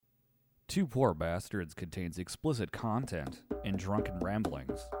Two Poor Bastards contains explicit content and drunken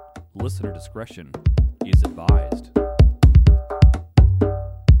ramblings. Listener discretion is advised.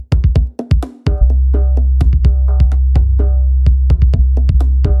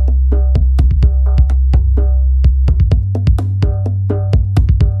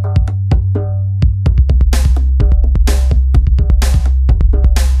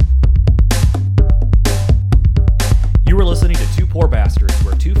 You are listening to Two Poor Bastards,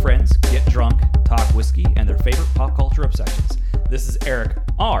 where two friends get drunk, talk whiskey, and their favorite pop culture obsessions. This is Eric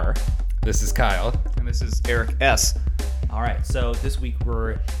R. This is Kyle. And this is Eric S. All right, so this week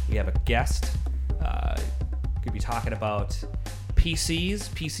we have a guest. Could be talking about PCs,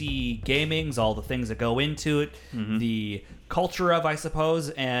 PC gamings, all the things that go into it, the culture of, I suppose,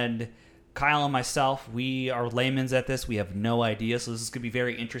 and Kyle and myself, we are laymen at this. We have no idea, so this is going to be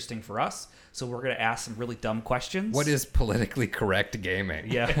very interesting for us. So we're going to ask some really dumb questions. What is politically correct gaming?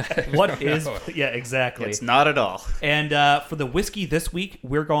 Yeah. What is... Yeah, exactly. It's not at all. And for the whiskey this week,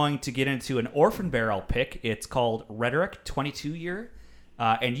 we're going to get into an Orphan Barrel pick. It's called Rhetoric 22-year.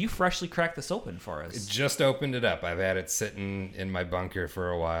 And you freshly cracked this open for us. Just opened it up. I've had it sitting in my bunker for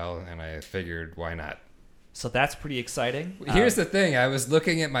a while, and I figured, why not? So that's pretty exciting. Here's the thing. I was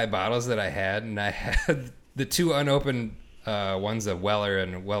looking at my bottles that I had, and I had the two unopened ones of Weller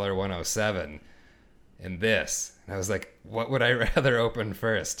and Weller 107 and this. And I was like, what would I rather open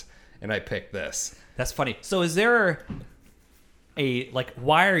first? And I picked this. That's funny. So is there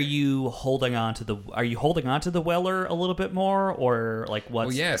why are you holding on to the Weller a little bit more, or like what?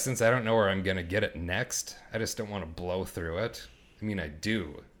 Well, yeah, since I don't know where I'm going to get it next, I just don't want to blow through it. I mean, I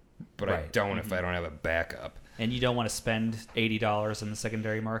do, but Right. I don't if I don't have a backup. And you don't want to spend $80 in the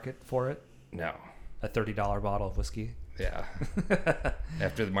secondary market for it? No. A $30 bottle of whiskey? Yeah.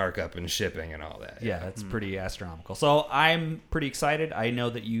 After the markup and shipping and all that. Yeah, that's pretty astronomical. So I'm pretty excited. I know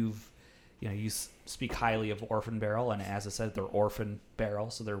that you speak highly of Orphan Barrel, and as I said, they're Orphan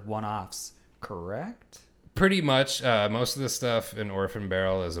Barrel, so they're one-offs, correct? Pretty much. Most of the stuff in Orphan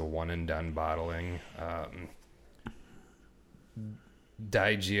Barrel is a one-and-done bottling.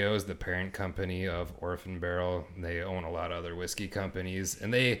 Diageo is the parent company of Orphan Barrel. They own a lot of other whiskey companies,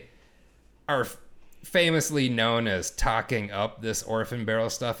 and they are famously known as talking up this Orphan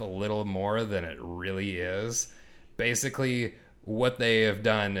Barrel stuff a little more than it really is. Basically, what they have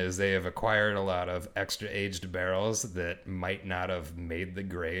done is they have acquired a lot of extra aged barrels that might not have made the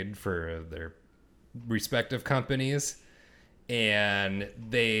grade for their respective companies, and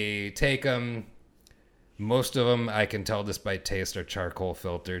they take them. Most of them, I can tell just by taste, are charcoal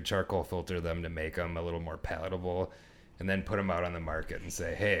filtered. Charcoal filter them to make them a little more palatable, and then put them out on the market and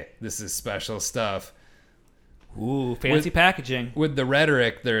say, hey, this is special stuff. Ooh, fancy packaging. With the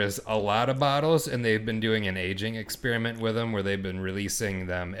Rhetoric, there's a lot of bottles, and they've been doing an aging experiment with them where they've been releasing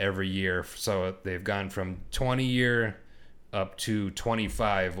them every year. So they've gone from 20 year up to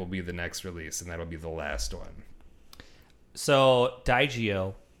 25 will be the next release, and that'll be the last one. So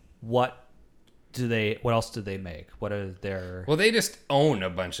Diageo, what else do they make? What are their... Well, they just own a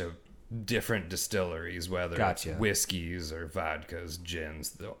bunch of different distilleries, whether Gotcha. it's whiskeys or vodkas,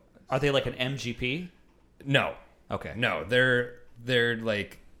 gins. Are they like an MGP? No. Okay. No, they're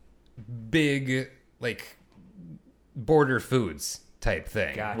like big, like border foods type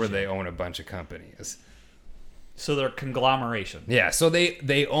thing, Gotcha. where they own a bunch of companies. So they're conglomeration. Yeah, so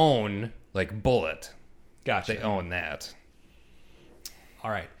they own like Bullet. Gotcha. They own that.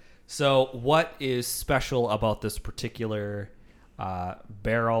 All right. So what is special about this particular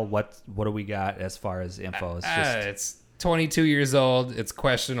barrel? What do we got as far as info? It's 22 years old. It's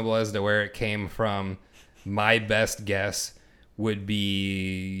questionable as to where it came from. My best guess would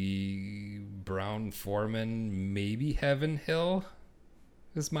be Brown Foreman, maybe Heaven Hill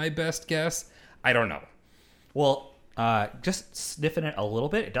is my best guess. I don't know. Well, just sniffing it a little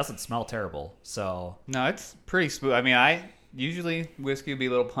bit, it doesn't smell terrible. So No, it's pretty smooth. I mean, usually whiskey would be a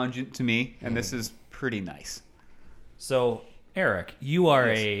little pungent to me, and this is pretty nice. So Eric,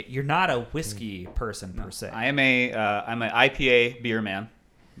 you're not a whiskey person per se. I'm an IPA beer man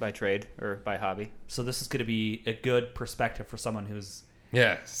by trade or by hobby. So this is going to be a good perspective for someone who's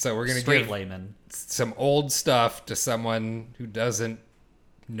Yeah, so we're going to straight give layman. some old stuff to someone who doesn't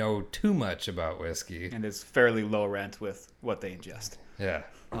know too much about whiskey. And is fairly low rent with what they ingest. Yeah.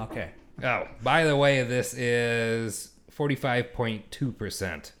 Okay. Oh, by the way, this is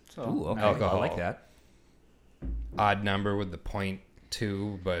 45.2%. So, Ooh, okay. Alcohol. I like that. Odd number with the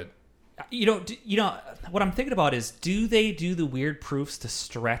 0.2, but You know what I'm thinking about is, do they do the weird proofs to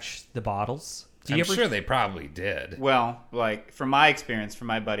stretch the bottles? I'm sure they probably did. Well, like from my experience, from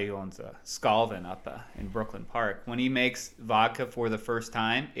my buddy who owns a Scalvin up in Brooklyn Park, when he makes vodka for the first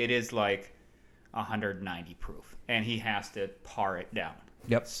time, it is like 190 proof, and he has to par it down.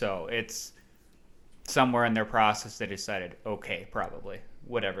 Yep. So it's somewhere in their process they decided, okay, probably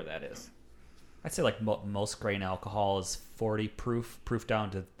whatever that is. I'd say like most grain alcohol is 40 proof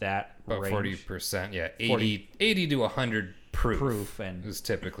down to that About range. 40%, yeah. 80 to 100 proof and is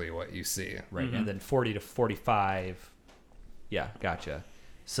typically what you see. right, and then 40 to 45. Yeah, gotcha.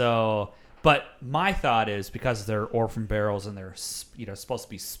 So, but my thought is because they're Orphan Barrels and they're supposed to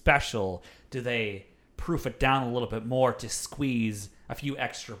be special, do they proof it down a little bit more to squeeze a few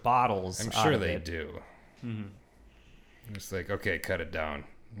extra bottles? I'm out sure of they it? do. It's like, okay, cut it down.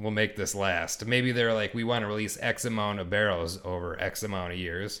 We'll make this last. Maybe they're like, we want to release X amount of barrels over X amount of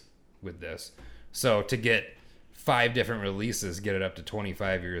years with this. So to get 5 different releases, get it up to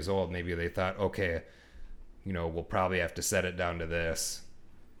 25 years old, maybe they thought, okay, we'll probably have to set it down to this,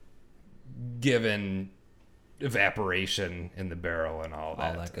 given evaporation in the barrel and all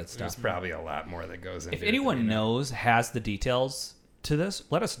that good stuff. There's probably a lot more that goes into it. If anyone has the details to this,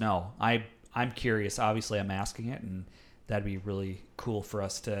 let us know. I'm curious. Obviously, I'm asking it, and that'd be really cool for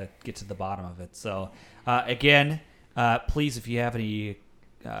us to get to the bottom of it. So, again, please, if you have any,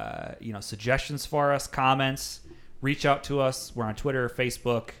 suggestions for us, comments, reach out to us. We're on Twitter,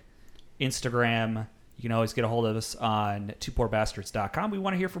 Facebook, Instagram. You can always get a hold of us on twopourbastards.com. We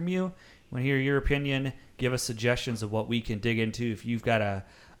want to hear from you. We want to hear your opinion. Give us suggestions of what we can dig into. If you've got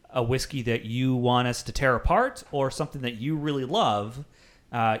a whiskey that you want us to tear apart or something that you really love,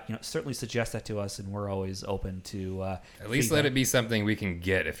 certainly suggest that to us, and we're always open to at least feedback. let it be something we can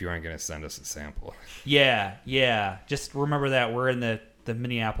get if you aren't going to send us a sample. Yeah. Just remember that we're in the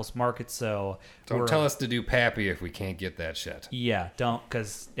Minneapolis market, so Don't tell us to do Pappy if we can't get that shit. Yeah, don't,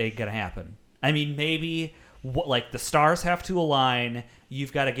 because it ain't gonna happen. I mean, maybe the stars have to align.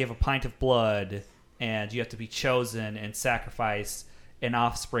 You've got to give a pint of blood, and you have to be chosen and sacrifice an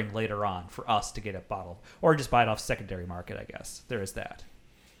offspring later on for us to get a bottle, or just buy it off secondary market. I guess there is that.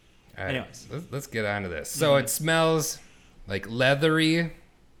 All right, Anyways, let's get on to this. So it smells like leathery. You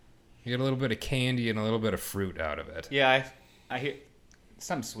get a little bit of candy and a little bit of fruit out of it. Yeah, I hear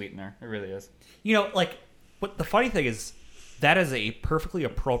some sweetener. It really is. What the funny thing is, that is a perfectly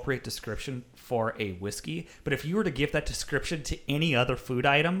appropriate description for a whiskey. But if you were to give that description to any other food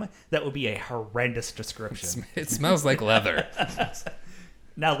item, that would be a horrendous description. It smells like leather.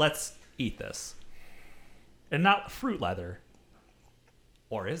 Now let's eat this. And not fruit leather.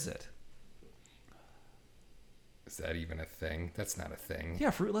 Or is it? Is that even a thing? That's not a thing.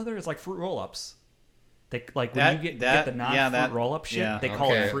 Yeah, fruit leather is like fruit roll-ups. They when you get the non-fruit roll-up shit, they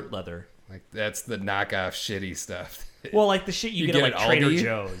call it fruit leather. Like that's the knockoff shitty stuff. Well, like the shit you get at Trader Aldi?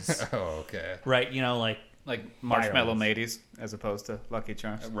 Joe's. Oh, okay. Right, Like marshmallow mateys as opposed to Lucky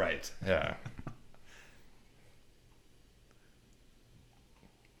Charms. Right. Yeah.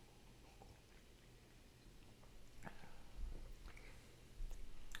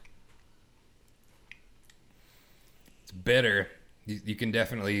 It's bitter. You can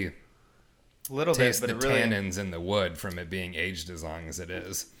definitely A little taste bit, the but it really, tannins in the wood from it being aged as long as it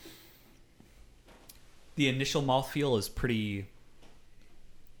is. The initial mouthfeel is pretty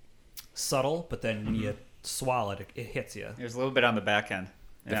subtle, but then when you swallow it, it hits you. there's a little bit on the back end.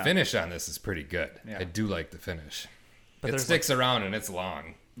 The Yeah. finish on this is pretty good. Yeah. I do like the finish. But It there's sticks around and it's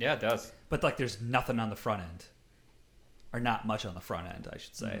long. Yeah, it does. But there's nothing on the front end. Or not much on the front end, I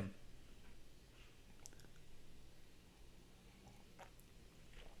should say.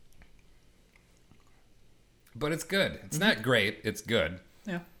 But it's good. It's not great. It's good.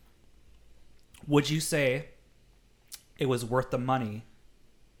 Yeah. Would you say it was worth the money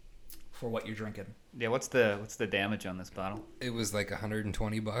for what you're drinking? Yeah, what's the damage on this bottle? It was like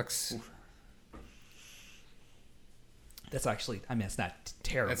 $120. Oof. That's actually, it's not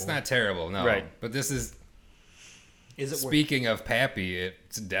terrible. It's not terrible, no. Right. But this is Is it speaking of Pappy,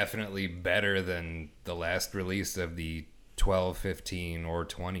 it's definitely better than the last release of the 12, 15, or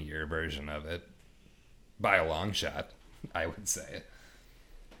 20-year version of it. By a long shot, I would say.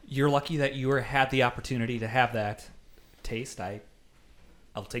 You're lucky that you had the opportunity to have that taste.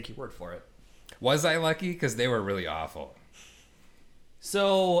 I'll take your word for it. Was I lucky? Because they were really awful.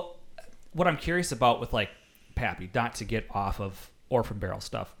 So, what I'm curious about with Pappy, not to get off of Orphan Barrel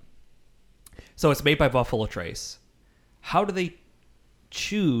stuff. So it's made by Buffalo Trace. How do they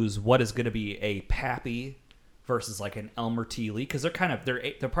choose what is going to be a Pappy versus an Elmer T. Lee? Because they're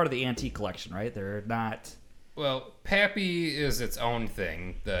part of the antique collection, right? They're not. Well, Pappy is its own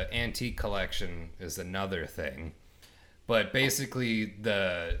thing. The antique collection is another thing. But basically,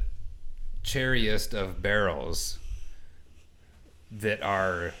 the cherriest of barrels that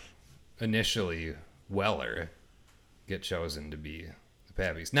are initially Weller get chosen to be the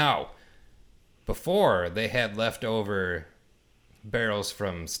Pappies. Now, before they had leftover barrels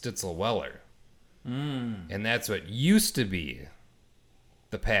from Stitzel Weller. And that's what used to be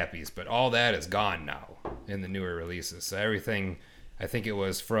the Pappies, but all that is gone now in the newer releases. So everything, I think it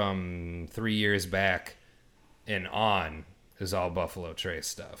was from 3 years back and on, is all Buffalo Trace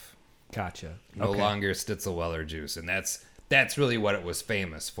stuff. Gotcha. No longer Stitzel Weller juice, and that's really what it was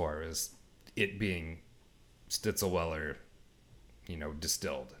famous for, is it being Stitzel Weller,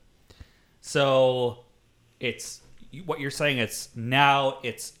 distilled. So it's what you're saying. It's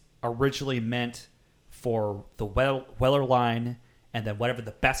originally meant for the Weller line, and then whatever the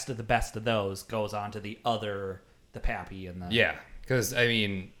best of those goes on to the Pappy and the Yeah, because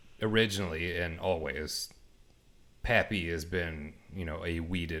originally and always, Pappy has been a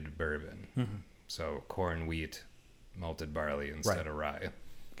wheated bourbon. Mm-hmm. So corn, wheat, malted barley instead of rye.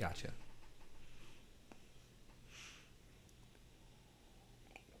 Gotcha.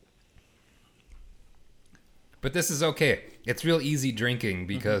 But this is okay. It's real easy drinking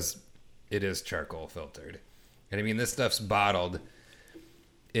because it is charcoal filtered. And this stuff's bottled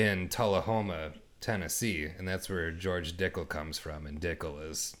in Tullahoma, Tennessee, and that's where George Dickel comes from. And Dickel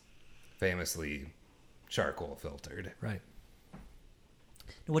is famously charcoal filtered. Right.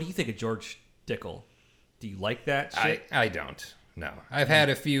 What do you think of George Dickel? Do you like that shit? I don't. No. I've had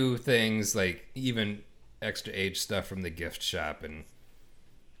a few things, like even extra age stuff from the gift shop, and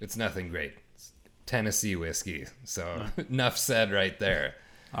it's nothing great. It's Tennessee whiskey. So enough said right there.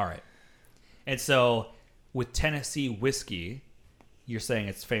 All right. And so with Tennessee whiskey, you're saying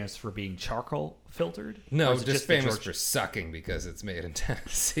it's famous for being charcoal filtered? No, just famous for sucking because it's made in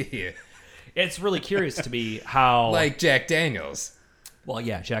Tennessee. It's really curious to me how... Like Jack Daniels. Well,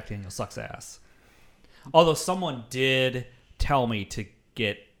 yeah, Jack Daniels sucks ass. Although someone did tell me to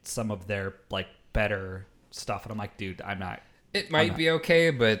get some of their better stuff, and I'm like, dude, I'm not... It might be okay,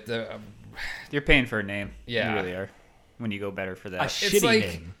 but... You're paying for a name. Yeah. You really are. When you go better for that. A shitty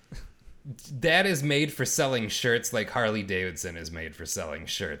name. That is made for selling shirts like Harley Davidson is made for selling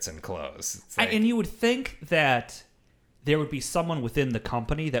shirts and clothes. And you would think that there would be someone within the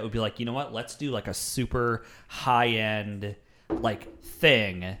company that would be like, you know what, let's do a super high-end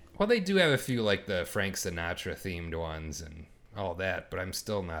thing. Well, they do have a few the Frank Sinatra themed ones and all that, but I'm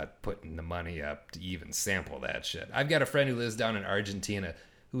still not putting the money up to even sample that shit. I've got a friend who lives down in Argentina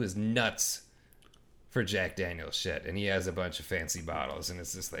who is nuts for Jack Daniels shit, and he has a bunch of fancy bottles, and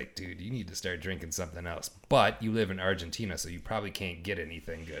it's just dude, you need to start drinking something else. But you live in Argentina, so you probably can't get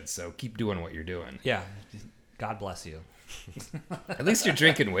anything good, so keep doing what you're doing. Yeah. God bless you. At least you're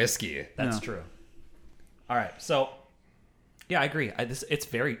drinking whiskey. That's true. All right. So, yeah, I agree.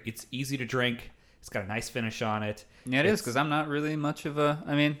 It's easy to drink. It's got a nice finish on it. Yeah, it is, because I'm not really much of a...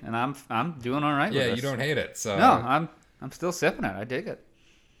 and I'm doing all right with Yeah, this. you don't hate it, so... No, I'm still sipping it. I dig it.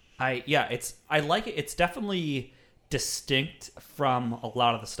 I like it. It's definitely distinct from a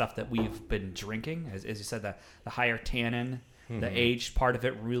lot of the stuff that we've been drinking. As you said, the higher tannin, the aged part of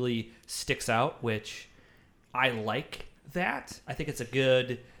it really sticks out, which I like that. I think it's a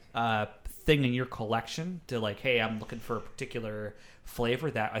good thing in your collection to hey, I'm looking for a particular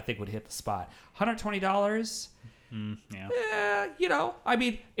flavor that I think would hit the spot. $120. Yeah.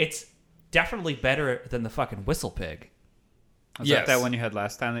 It's definitely better than the fucking Whistle Pig. Was that one you had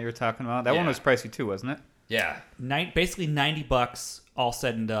last time that you were talking about? That one was pricey too, wasn't it? Yeah. Basically $90 all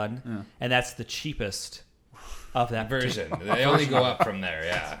said and done. Yeah. And that's the cheapest of that version. They only go up from there,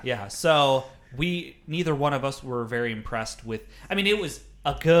 yeah. Yeah. So neither one of us were very impressed with, it was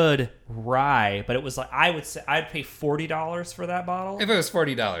a good rye, but it was I would say I'd pay $40 for that bottle. If it was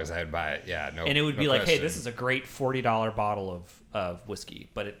 $40, I'd buy it. Yeah, no. And it would be question. hey, this is a great $40 bottle of whiskey,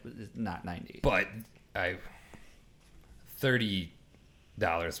 but it's not $90. But $30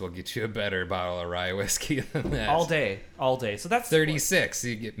 will get you a better bottle of rye whiskey than that. All day. So that's 36.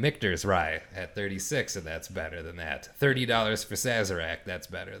 You get Michter's rye at 36, and that's better than that. $30 for Sazerac, that's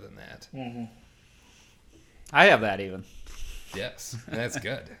better than that. Mm-hmm. I have that even. Yes, that's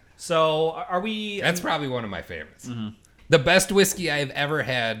good. So are we? That's probably one of my favorites. Mm-hmm. The best whiskey I've ever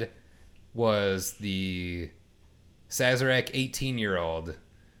had was the Sazerac 18-year-old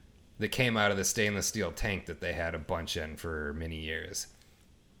that came out of the stainless steel tank that they had a bunch in for many years.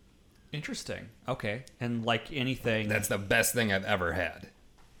 Interesting. Okay. And anything... That's the best thing I've ever had.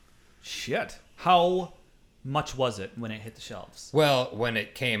 Shit. How much was it when it hit the shelves? Well, when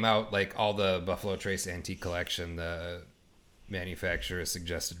it came out, all the Buffalo Trace Antique Collection, the manufacturer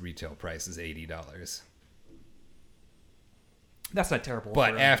suggested retail price is $80. That's not terrible.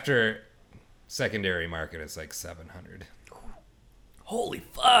 But after Secondary market is like 700. Holy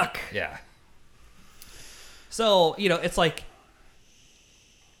fuck. Yeah. So, it's like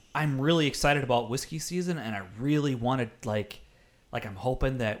I'm really excited about whiskey season, and I really wanted like I'm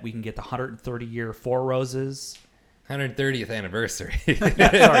hoping that we can get the 130-year Four Roses. 130th anniversary.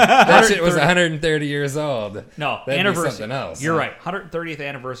 That shit was 130 years old. No, That'd anniversary. Be something else. You're right. 130th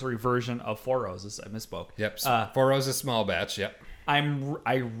anniversary version of Four Roses. I misspoke. Yep. Four Roses small batch. Yep.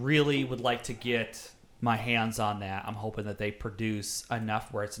 I really would like to get my hands on that. I'm hoping that they produce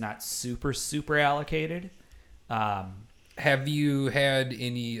enough where it's not super, super allocated. Have you had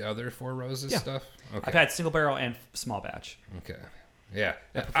any other Four Roses stuff? Okay. I've had single barrel and small batch. Okay. Yeah.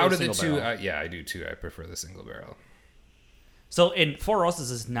 prefer Out of the single two, barrel. yeah, I do too. I prefer the single barrel. So, and Four Roses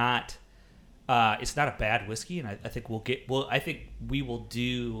is not, it's not a bad whiskey, and I think I think we will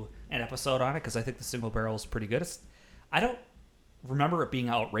do an episode on it because I think the single barrel is pretty good. I don't remember it being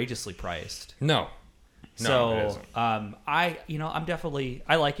outrageously priced. No. No, it isn't. I'm definitely,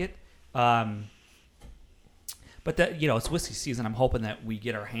 I like it. But that, it's whiskey season. I'm hoping that we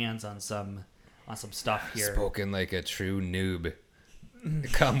get our hands on some stuff here. Spoken like a true noob.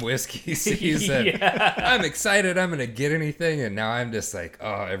 Come whiskey season. I'm excited I'm going to get anything, and now I'm just like,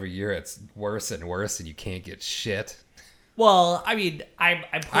 oh, every year it's worse and worse, and you can't get shit. Well, I mean,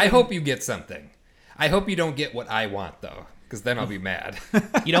 I hope you get something. I hope you don't get what I want, though, because then I'll be mad.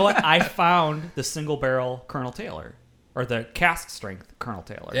 You know what? I found the single barrel Colonel Taylor, or the cask strength Colonel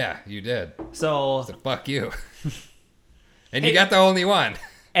Taylor. Yeah, you did. So Fuck you. And you got the only one.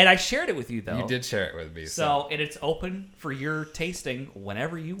 And I shared it with you, though. You did share it with me. And it's open for your tasting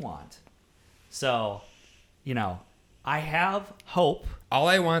whenever you want. So, I have hope. All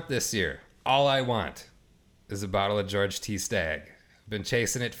I want this year, is a bottle of George T. Stagg. I've been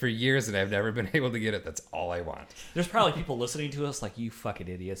chasing it for years, and I've never been able to get it. That's all I want. There's probably people listening to us like, you fucking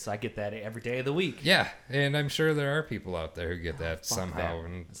idiots. I get that every day of the week. Yeah, and I'm sure there are people out there who get that Fuck somehow. that.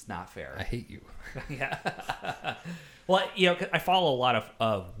 And It's not fair. I hate you. Yeah. Well, 'cause I follow a lot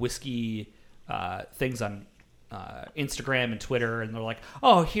of whiskey things on Instagram and Twitter, and they're like,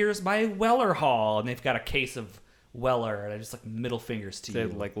 "Oh, here's my Weller haul," and they've got a case of Weller, and I just like middle fingers to They you.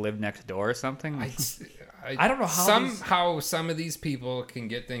 like live next door or something. I don't know how somehow some of these people can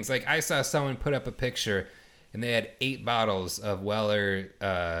get things. Like I saw someone put up a picture, and they had 8 bottles of Weller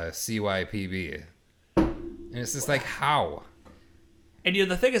CYPB, and it's just like, how? And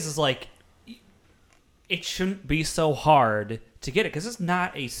the thing is like, it shouldn't be so hard to get it because it's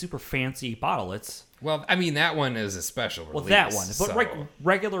not a super fancy bottle. It's that one is a special release. well, that one, but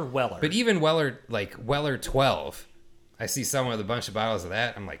regular Weller. But even Weller, like Weller 12, I see someone with a bunch of bottles of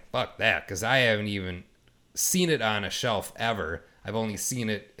that. I'm like, fuck that, because I haven't even seen it on a shelf ever. I've only seen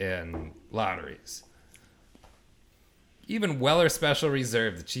it in lotteries. Even Weller Special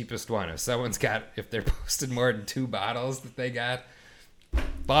Reserve, the cheapest one, if they're posted more than 2 bottles that they got,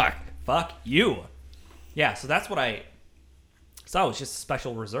 fuck you. Yeah, so that's what I saw. It's just a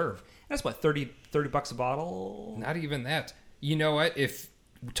special reserve. That's what, $30 a bottle? Not even that. You know what? If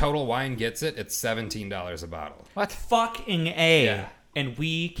Total Wine gets it, it's $17 a bottle. What? Fucking A. Yeah. And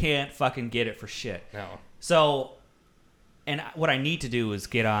we can't fucking get it for shit. No. So, and what I need to do is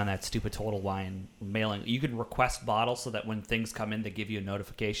get on that stupid Total Wine mailing. You can request bottles so that when things come in, they give you a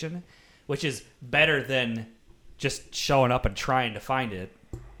notification, which is better than just showing up and trying to find it.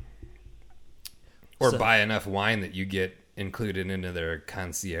 Or buy enough wine that you get included into their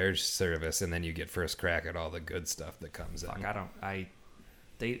concierge service, and then you get first crack at all the good stuff that comes in.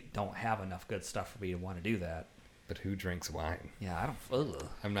 They don't have enough good stuff for me to want to do that. But who drinks wine? Yeah, I don't. Ugh.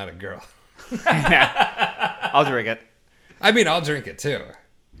 I'm not a girl. Yeah. I'll drink it. I mean, I'll drink it too.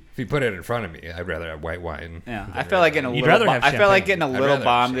 If you put it in front of me, I'd rather have white wine. Yeah, I felt like getting a You'd little. rather have I felt like champagne. getting a I'd little rather have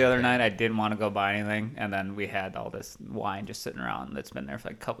bomb the other champagne. night. I didn't want to go buy anything, and then we had all this wine just sitting around that's been there for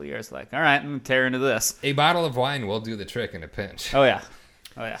like a couple of years. Like, all right, I'm gonna tear into this. A bottle of wine will do the trick in a pinch. Oh yeah,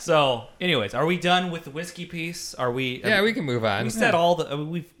 oh yeah. So, anyways, are we done with the whiskey piece? Are we? Yeah, we can move on. We said all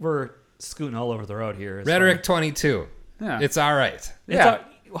the. We're scooting all over the road here. It's Rhetoric 22. Yeah. It's all right. fine. Yeah.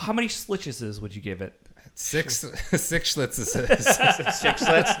 How many slitches would you give it? 6 Schlitzes. 6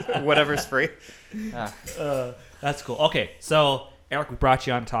 slits, whatever's free. That's cool. Okay, so Eric, we brought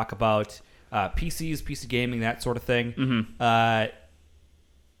you on to talk about PCs, PC gaming, that sort of thing. Mm-hmm.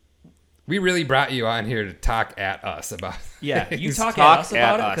 We really brought you on here to talk at us about Yeah, things. you talk Talk at us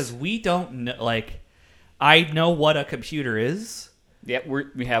about at it us. because we don't know. Like, I know what a computer is. Yep,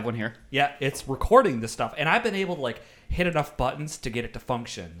 we have one here. Yeah, it's recording this stuff, and I've been able to like hit enough buttons to get it to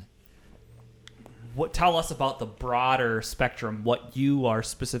function. Tell us about the broader spectrum, what you are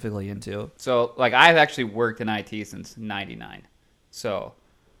specifically into. So, like, I've actually worked in IT since '99, so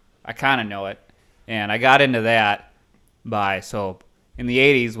I kind of know it. And I got into that in the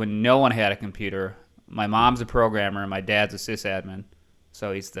 80s when no one had a computer. My mom's a programmer and my dad's a sysadmin.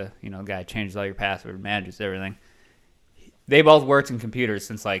 So he's the guy who changes all your password, manages everything. They both worked in computers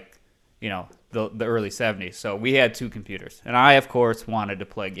since the early 70s. So we had 2 computers. And I, of course, wanted to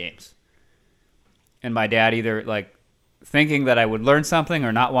play games. And my dad either thinking that I would learn something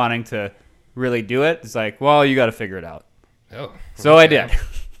or not wanting to really do it. It's like, well, you got to figure it out. Oh. So I did.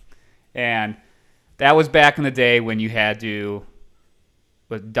 And that was back in the day when you had to,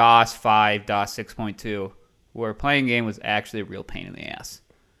 with DOS 5, DOS 6.2, where playing a game was actually a real pain in the ass.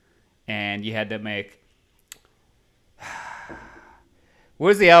 And you had to make... What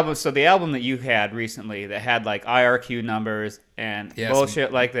was the album? So the album that you had recently that had IRQ numbers and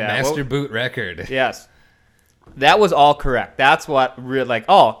bullshit like that. Master Boot Record. Yes. That was all correct. That's what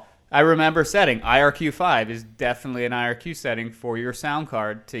I remember setting IRQ 5 is definitely an IRQ setting for your sound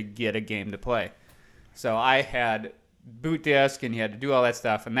card to get a game to play. So I had boot disk and you had to do all that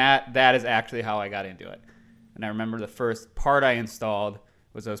stuff, and that is actually how I got into it. And I remember the first part I installed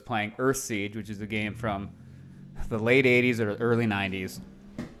was I was playing Earth Siege, which is a game from the late 80s or early 90s.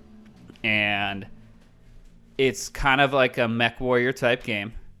 And it's kind of like a Mech Warrior type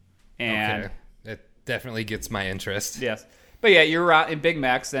game. And okay. It definitely gets my interest. Yes. But yeah, you're in big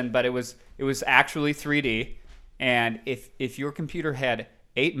mechs but it was actually 3D. And if your computer had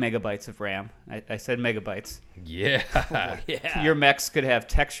 8 megabytes of RAM, I said megabytes. Yeah. Yeah. Your mechs could have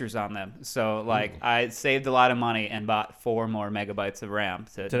textures on them. So I saved a lot of money and bought 4 more megabytes of RAM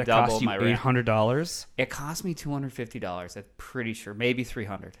to Did it double cost you my RAM. $800? It cost me $250. I'm pretty sure, maybe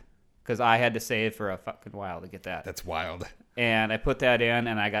 $300, because I had to save for a fucking while to get that. That's wild. And I put that in,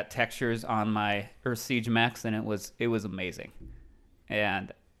 and I got textures on my Earth Siege mechs, and it was amazing.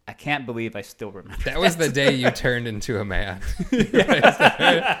 And I can't believe I still remember. That was the day you turned into a man.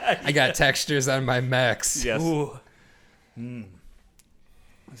 I got textures on my mechs. Yes. Ooh.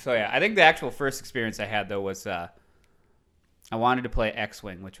 So yeah, I think the actual first experience I had though was I wanted to play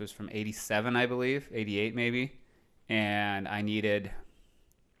X-Wing, which was from '87, I believe, '88 maybe, and I needed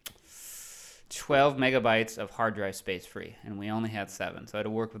 12 megabytes of hard drive space free, and we only had 7, so I had to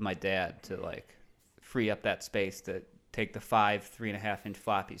work with my dad to free up that space to take the 5 3.5-inch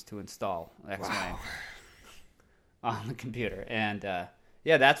floppies to install X-Wing on the computer. And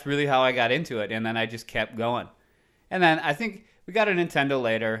that's really how I got into it, and then I just kept going. And then I think we got a Nintendo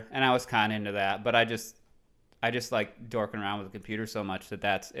later, and I was kind of into that, but I just like dorking around with the computer so much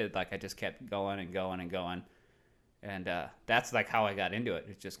that's it. I just kept going and going and going. And that's how I got into it.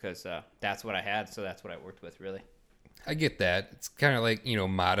 It's just because that's what I had, so that's what I worked with, really. I get that. It's kind of like,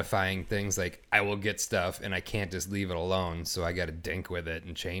 modifying things. I will get stuff, and I can't just leave it alone, so I got to dink with it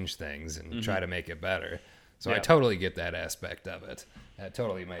and change things and try to make it better. So Yeah. I totally get that aspect of it. That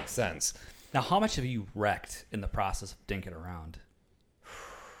totally makes sense. Now, how much have you wrecked in the process of dinking around?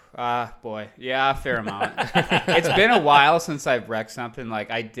 Boy. Yeah, a fair amount. It's been a while since I've wrecked something.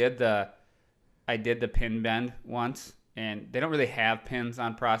 I did the pin bend once, and they don't really have pins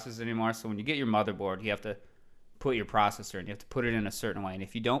on processors anymore, so when you get your motherboard, you have to put your processor in. You have to put it in a certain way, and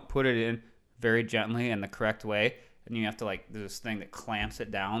if you don't put it in very gently and the correct way, then you have to there's this thing that clamps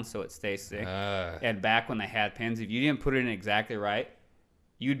it down so it stays thick. And back when they had pins, if you didn't put it in exactly right,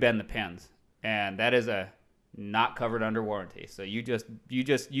 you'd bend the pins, and that is not covered under warranty. So you just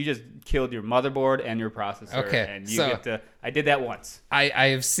killed your motherboard and your processor. Okay, And you get to. I did that once. I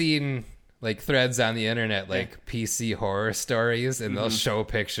have seen threads on the internet, PC horror stories, and they'll show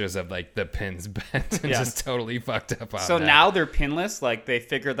pictures of the pins bent and just totally fucked up on So that. now they're pinless. They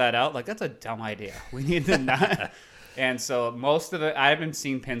figured that out. That's a dumb idea. We need to not. And so most of it, I haven't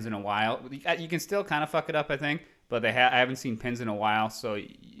seen pins in a while. You can still kind of fuck it up, I think, but I haven't seen pins in a while, so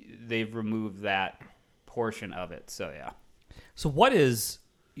they've removed that portion of it. So yeah. So what is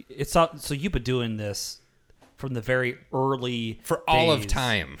it's not, so you've been doing this from the very early for all of days.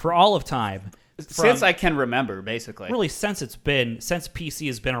 time. For all of time. Since I can remember, basically. Really, since PC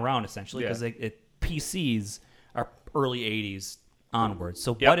has been around, essentially, because PCs are early 80s onwards.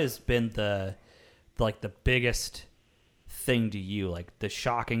 So what has been the biggest thing to you? The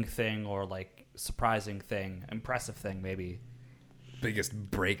shocking thing or surprising thing, impressive thing, maybe? Biggest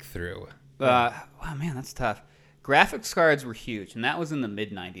breakthrough. Wow, man, that's tough. Graphics cards were huge, and that was in the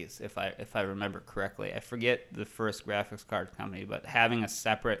mid-90s, if I remember correctly. I forget the first graphics card company, but having a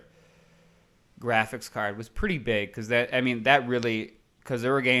separate graphics card was pretty big, because there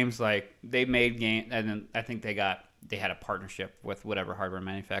were games they made games, and then I think they had a partnership with whatever hardware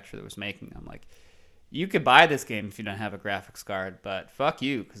manufacturer that was making them. You could buy this game if you don't have a graphics card, but fuck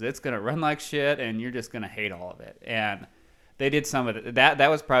you, because it's going to run like shit, and you're just going to hate all of it. And They did some of it. That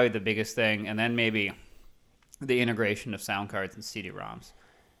was probably the biggest thing, and then maybe the integration of sound cards and CD-ROMs.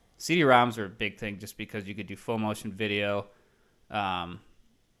 CD-ROMs are a big thing just because you could do full motion video,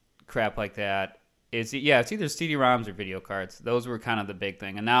 crap like that. It's either CD-ROMs or video cards. Those were kind of the big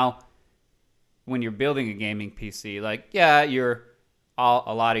thing. And now, when you're building a gaming PC, a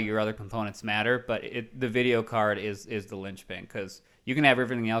lot of your other components matter, but the video card is the linchpin, because you can have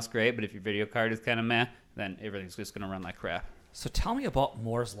everything else great, but if your video card is kind of meh, then everything's just going to run like crap. So tell me about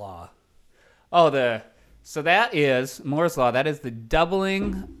Moore's Law. So that is Moore's Law. That is the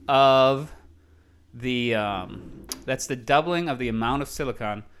doubling of the amount of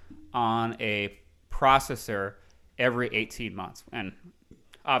silicon on a processor every 18 months, and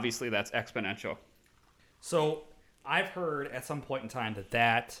obviously that's exponential. So I've heard at some point in time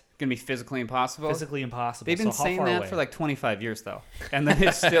that Gonna be physically impossible. They've been saying that for like 25 years though, and then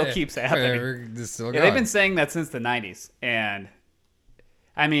it still keeps happening. They've been saying that since the 90s, and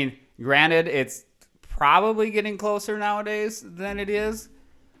I mean, granted, it's probably getting closer nowadays than it is,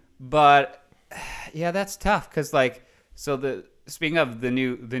 but yeah, that's tough because speaking of the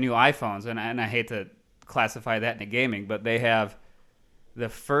new iPhones, and I hate to classify that into gaming, but they have the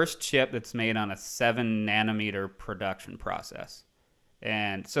first chip that's made on a 7 nanometer production process.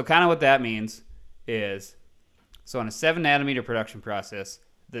 And so kind of what that means is, so on a 7 nanometer production process,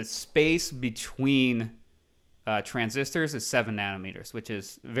 the space between transistors is 7 nanometers, which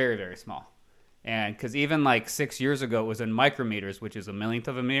is very, very small. And because even like 6 years ago, it was in micrometers, which is a millionth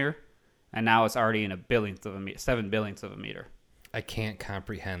of a meter, and now it's already in a billionth of a meter, 7 billionths of a meter. I can't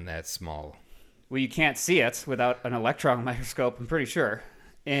comprehend that small. Well, you can't see it without an electron microscope, I'm pretty sure.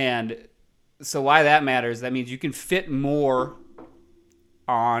 And so why that matters, that means you can fit more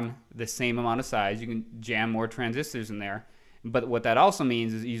on the same amount of size. You can jam more transistors in there. But what that also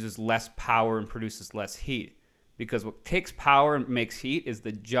means is it uses less power and produces less heat. Because what takes power and makes heat is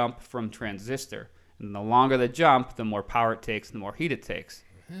the jump from transistor. And the longer the jump, the more power it takes and the more heat it takes.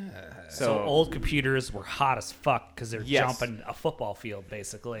 So old computers were hot as fuck because they're jumping a football field,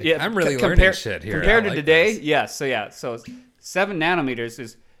 basically. Yeah, I'm really learning shit here. Compared to today, yes. So 7 nanometers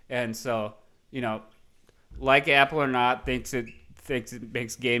is, and so, like Apple or not, thinks it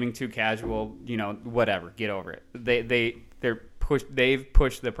makes gaming too casual. Whatever, get over it. They've pushed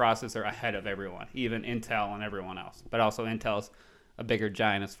the processor ahead of everyone, even Intel and everyone else. But also Intel's a bigger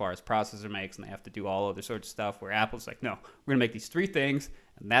giant as far as processor makes, and they have to do all other sorts of stuff, where Apple's like, no, we're going to make these 3 things,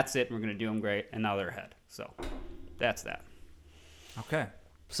 and that's it, and we're going to do them great, and now they're ahead. So that's that. Okay.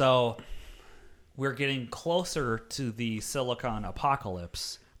 So we're getting closer to the silicon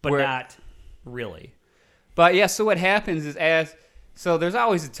apocalypse, but not really. But yeah, so what happens is so there's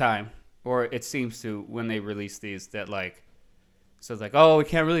always a time, or it seems to, when they release these, that so it's like, oh, we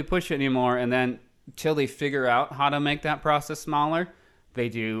can't really push it anymore, and then until they figure out how to make that process smaller, they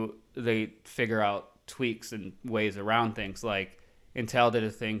figure out tweaks and ways around things. Like Intel did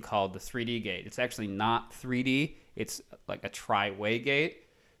a thing called the 3D gate. It's actually not 3D. It's like a tri-way gate.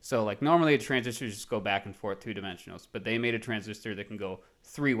 So like normally a transistor just go back and forth 2 dimensionals, but they made a transistor that can go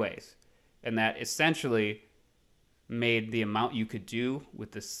 3 ways. And that essentially made the amount you could do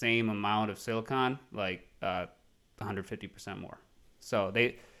with the same amount of silicon, 150% more. So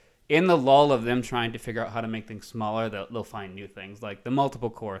in the lull of them trying to figure out how to make things smaller, they'll find new things like the multiple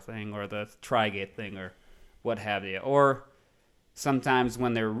core thing or the tri-gate thing or what have you. Or sometimes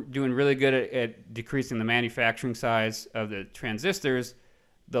when they're doing really good at decreasing the manufacturing size of the transistors,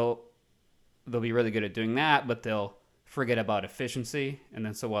 they'll be really good at doing that, but they'll forget about efficiency. And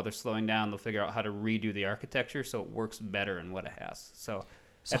then so while they're slowing down, they'll figure out how to redo the architecture so it works better in what it has. So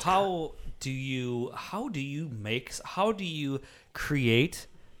how do you create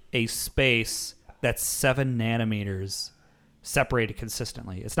a space that's 7 nanometers separated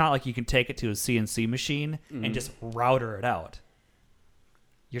consistently? It's not like you can take it to a CNC machine and just router it out.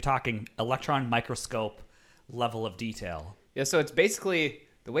 You're talking electron microscope level of detail. Yeah, so it's basically,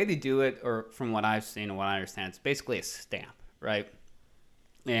 the way they do it, or from what I've seen and what I understand, it's basically a stamp, right?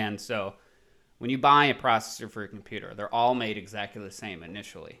 And so when you buy a processor for a computer, they're all made exactly the same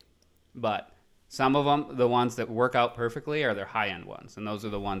initially. But some of them, the ones that work out perfectly, are their high-end ones. And those are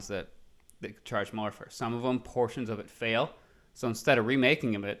the ones that they charge more for. Some of them, portions of it fail. So instead of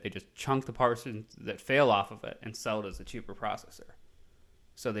remaking it, they just chunk the portions that fail off of it and sell it as a cheaper processor.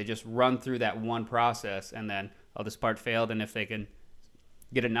 So they just run through that one process, and then, this part failed, and if they can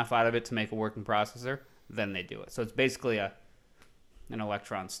get enough out of it to make a working processor, then they do it. So it's basically an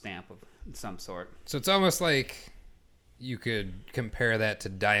electron stamp of some sort. So it's almost like you could compare that to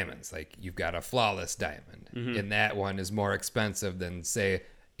diamonds. Like you've got a flawless diamond, and that one is more expensive than, say,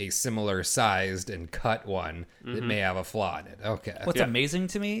 a similar sized and cut one that may have a flaw in it. Okay. What's amazing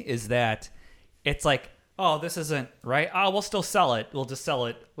to me is that it's like, oh, this isn't right. Oh, we'll still sell it. We'll just sell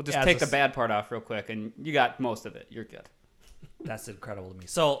it. We'll just take the bad part off real quick, and you got most of it. You're good. That's incredible to me.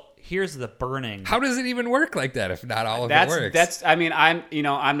 So here's the burning. How does it even work like that if not all of it works? I mean,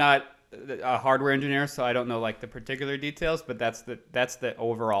 I'm not a hardware engineer, so I don't know like the particular details, but that's the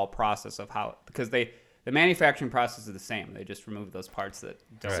overall process of how, because the manufacturing process is the same. They just remove those parts that.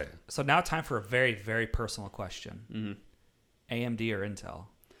 Right. So now time for a very, very personal question. AMD or Intel?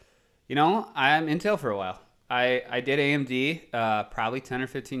 I'm Intel for a while. I did AMD probably 10 or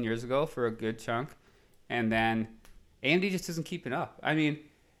 15 years ago for a good chunk, and then AMD just isn't keeping up. I mean,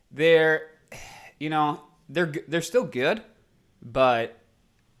 they're still good, but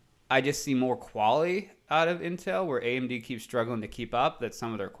I just see more quality out of Intel, where AMD keeps struggling to keep up. That's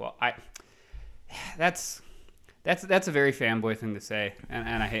some of their quality. That's a very fanboy thing to say,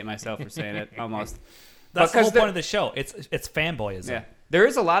 and I hate myself for saying it almost. That's the whole point of the show. It's fanboyism. Yeah, there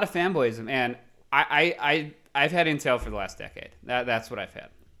is a lot of fanboyism, and I've had Intel for the last decade. That's what I've had.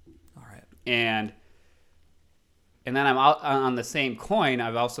 All right. And then I'm out on the same coin.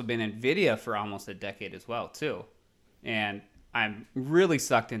 I've also been NVIDIA for almost a decade as well too, and I'm really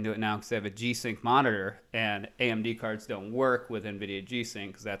sucked into it now because I have a G-Sync monitor, and AMD cards don't work with NVIDIA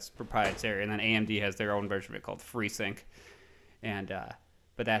G-Sync because that's proprietary. And then AMD has their own version of it called FreeSync, and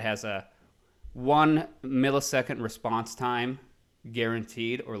but that has a 1 millisecond response time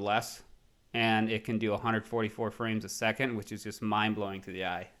guaranteed or less, and it can do 144 frames a second, which is just mind-blowing to the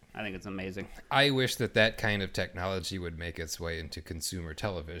eye. I think it's amazing. I wish that kind of technology would make its way into consumer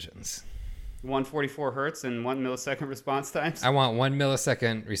televisions. 144 hertz and 1 millisecond response times? I want 1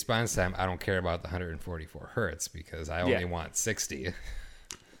 millisecond response time. I don't care about the 144 hertz because I only want 60.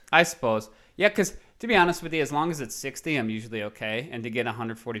 I suppose. Yeah, because to be honest with you, as long as it's 60, I'm usually okay. And to get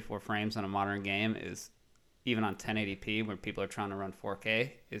 144 frames on a modern game is, even on 1080p where people are trying to run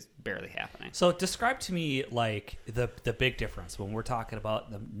 4K, is barely happening. So describe to me like the big difference when we're talking about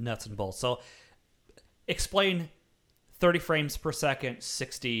the nuts and bolts. So explain 30 frames per second,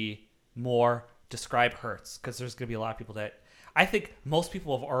 60 more. Describe hertz, because there's going to be a lot of people that I think most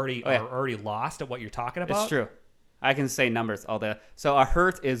people have already are already lost at what you're talking about. It's true. I can say numbers all day. So one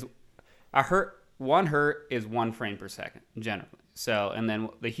hertz is 1 frame per second generally. So, and then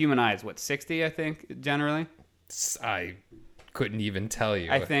the human eye is 60, I think, generally. I couldn't even tell you.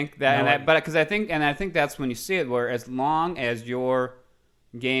 I think that, I think that's when you see it, where as long as your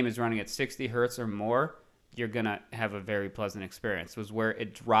game is running at 60 hertz or more, you're gonna have a very pleasant experience. Was where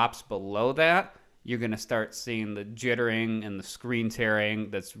it drops below that, you're gonna start seeing the jittering and the screen tearing.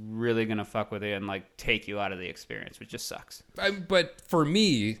 That's really gonna fuck with it and like take you out of the experience, which just sucks. But for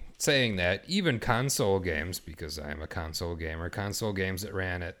me, saying that, even console games, because I'm a console gamer, console games that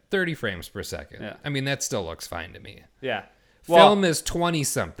ran at 30 frames per second. I mean, that still looks fine to me. Yeah. Film is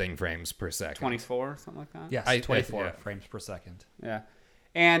 20-something frames per second. 24 or something like that? Yes, 24 frames per second. Yeah.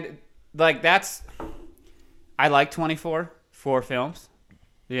 And like I like 24 for films,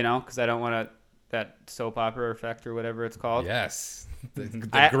 because I don't want that soap opera effect or whatever it's called. Yes.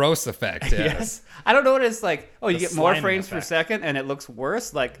 The gross effect, yes. I don't know what it's like. Oh, you get more frames per second and it looks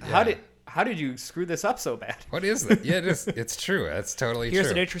worse? Like, how did you screw this up so bad? What is it? Yeah, it's true. That's totally true. Here's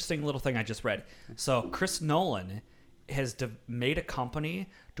an interesting little thing I just read. So Chris Nolan has made a company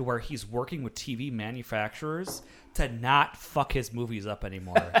to where he's working with TV manufacturers to not fuck his movies up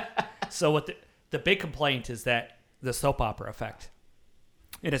anymore. So what the big complaint is that the soap opera effect.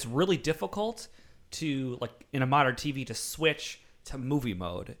 And it's really difficult to, like, in a modern TV, to switch to movie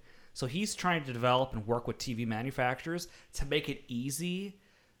mode. So he's trying to develop and work with TV manufacturers to make it easy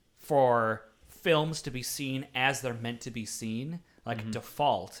for films to be seen as they're meant to be seen, like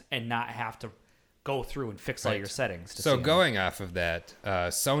default, and not have to go through and fix all your settings. So going off of that,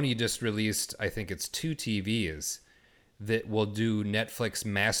 Sony just released, I think it's 2 TVs that will do Netflix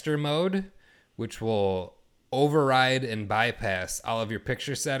Master Mode, which will override and bypass all of your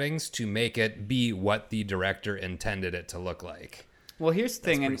picture settings to make it be what the director intended it to look like. Well, here's the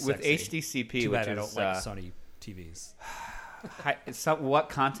thing, and with HDCP, Too bad which I don't is like Sony TVs. what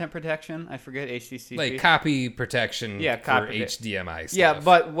content protection? I forget HDCP. Like copy protection for HDMI stuff. Yeah,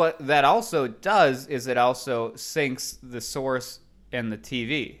 but what that also does is it also syncs the source and the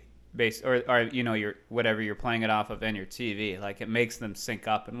TV or your whatever you're playing it off of and your TV. Like, it makes them sync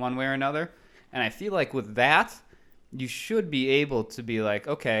up in one way or another. And I feel like with that, you should be able to be like,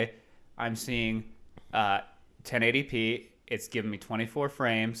 okay, I'm seeing 1080p. It's giving me 24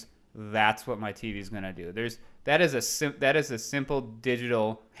 frames. that's what my TV is going to do. That is a simple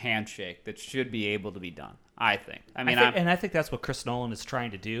digital handshake that should be able to be done, I think. I think that's what Chris Nolan is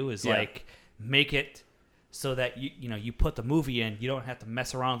trying to do is like make it so that you put the movie in, you don't have to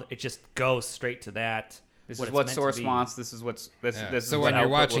mess around. It just goes straight to that. This is what Source wants. This is what's this. Yeah. This so is when what you're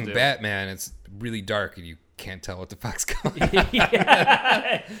output watching will do. Batman, it's really dark and you can't tell what the fuck's going on.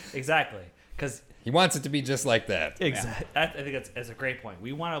 Yeah, exactly. Because He wants it to be just like that. exactly, I think that's a great point.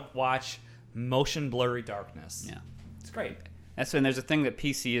 We want to watch motion blurry darkness. Yeah. It's great. And there's a thing that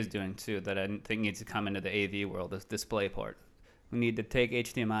PC is doing too that I think needs to come into the AV world, is DisplayPort. We need to take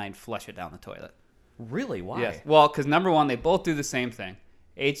HDMI and flush it down the toilet. Really? Why? Yes. Well, because number one, they both do the same thing.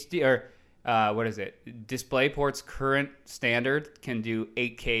 DisplayPort's current standard can do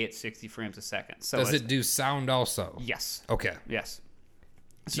 8K at 60 frames a second. So Does it do sound also? Yes. Okay. Yes.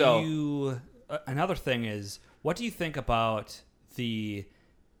 Another thing is, what do you think about the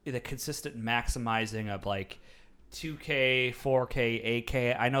consistent maximizing of like 2K, 4K,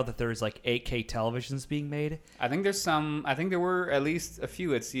 8K? I know that there's like 8K televisions being made. I think there were at least a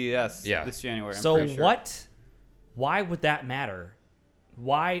few at CES this January. I'm so pretty sure. why would that matter?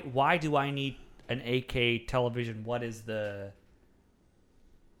 Why do I need an 8K television? What is the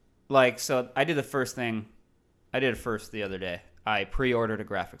So I did the first thing. I did it first the other day. I pre-ordered a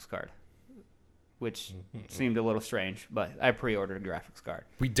graphics card, which seemed a little strange, but I pre-ordered a graphics card.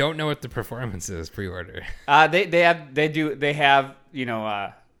 We don't know what the performance is pre-order. They have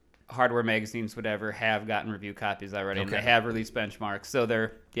hardware magazines, whatever, have gotten review copies already, and they have released benchmarks, so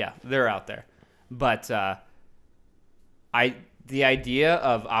they're out there. But the idea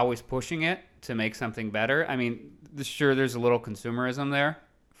of always pushing it to make something better, I mean, sure, there's a little consumerism there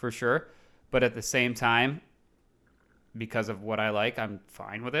for sure, but at the same time, because of what I like, I'm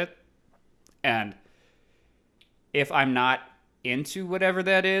fine with it. And if I'm not into whatever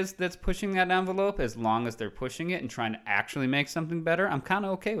that is that's pushing that envelope, as long as they're pushing it and trying to actually make something better, I'm kind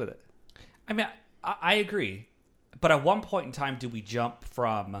of okay with it. I mean, I agree. But at one point in time, do we jump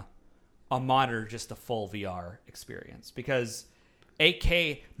from a monitor just to full VR experience? Because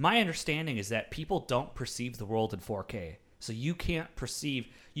 8K, my understanding is that people don't perceive the world in 4K. So you can't perceive,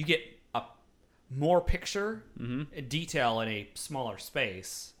 you get a more picture detail in a smaller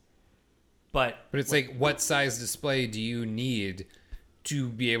space. But it's like, what size display do you need to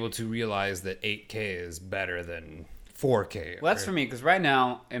be able to realize that 8K is better than 4K? Well, that's for me, because right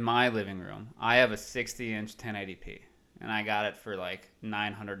now in my living room, I have a 60-inch 1080p, and I got it for like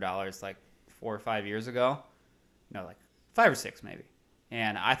 $900 like 4 or 5 years ago. No, like 5 or 6 maybe.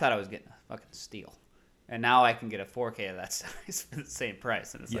 And I thought I was getting a fucking steal. And now I can get a 4K of that size for the same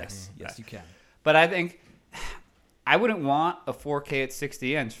price. And it's yes, you can. But I think I wouldn't want a 4K at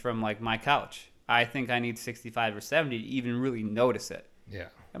 60 inch from like my couch. I think I need 65 or 70 to even really notice it. Yeah.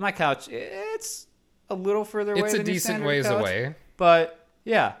 And my couch, it's a little further away. It's a decent ways away. But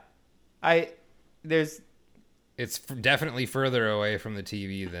yeah, it's definitely further away from the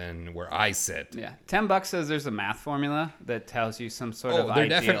TV than where I sit. Yeah, $10 says there's a math formula that tells you some sort of there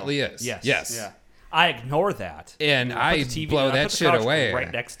ideal. definitely is. Yes. Yeah. I ignore that. And I put the blow I that put the shit couch away.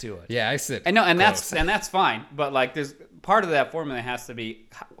 right next to it. Yeah, I sit. I know, and close. that's fine. But like, there's part of that formula has to be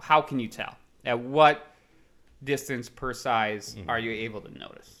how can you tell at what distance per size are you able to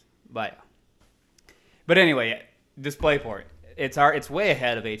notice? But anyway, DisplayPort. It's way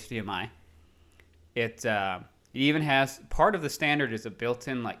ahead of HDMI. It even has part of the standard is a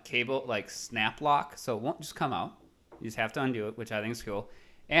built-in like cable like snap lock, so it won't just come out. You just have to undo it, which I think is cool.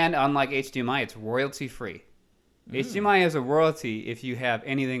 And unlike HDMI, it's royalty-free. HDMI is a royalty if you have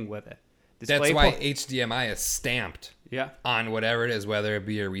anything with it. That's why HDMI is stamped Yeah. on whatever it is, whether it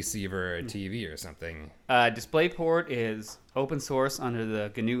be a receiver or a TV or something. DisplayPort is open source under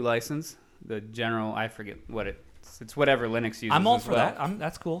the GNU license. The general, I forget what it's whatever Linux uses. I'm all as for well. that.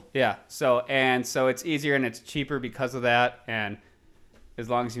 That's cool. Yeah. So it's easier and it's cheaper because of that, and as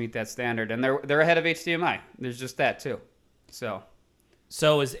long as you meet that standard, and they're ahead of HDMI. There's just that too.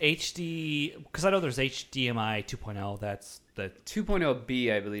 So is HD, because I know there's HDMI 2.0, that's the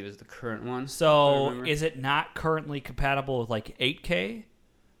 2.0B, I believe, is the current one. So is it not currently compatible with like 8K?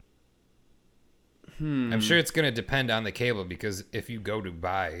 I'm sure it's going to depend on the cable, because if you go to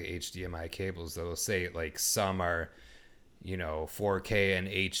buy HDMI cables, they'll say like some are, 4K and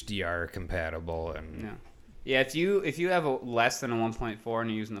HDR compatible, and yeah. If you have less than a 1.4 and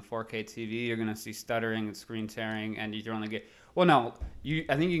you're using the 4K TV, you're going to see stuttering and screen tearing, and you only get. Well, no,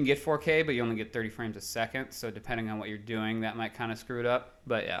 I think you can get 4K, but you only get 30 frames a second. So depending on what you're doing, that might kind of screw it up.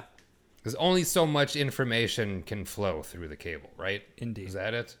 But yeah, because only so much information can flow through the cable, right? Indeed. Is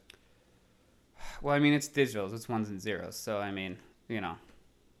that it? Well, I mean, it's digitals. It's ones and zeros. So, I mean,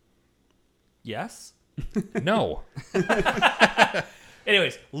 Yes. No.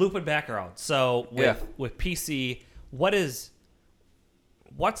 Anyways, looping back around. So with PC, what's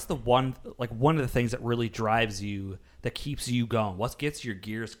the one of the things that really drives you, that keeps you going? What gets your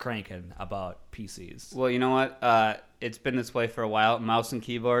gears cranking about PCs? Well, you know what? It's been this way for a while. Mouse and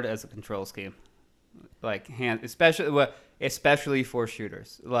keyboard as a control scheme, like hand, especially for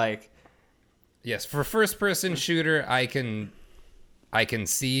shooters. Like, Yes, for first-person shooter, I can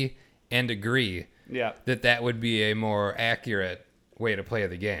see and agree yeah. that would be a more accurate way to play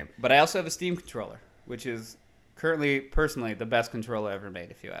the game. But I also have a Steam controller, which is currently, personally, the best controller ever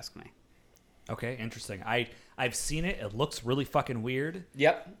made, if you ask me. Okay, interesting. I've seen it. It looks really fucking weird.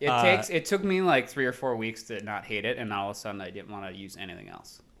 Yep. It took me like 3 or 4 weeks to not hate it, and now all of a sudden I didn't want to use anything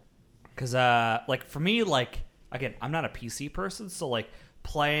else. Because like for me, like, again, I'm not a PC person, so like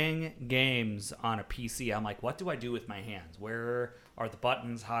playing games on a PC, I'm like, what do I do with my hands? Where are the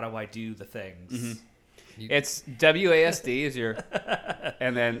buttons? How do I do the things? Mm-hmm. It's WASD is your,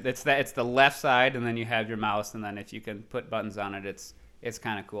 and then it's the left side, and then you have your mouse, and then if you can put buttons on it, it's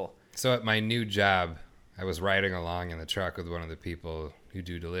kind of cool. So at my new job, I was riding along in the truck with one of the people who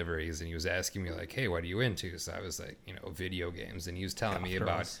do deliveries, and he was asking me like, hey, what are you into? So I was like, video games. And he was telling me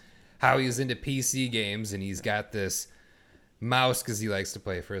about how he's into PC games, and he's got this mouse because he likes to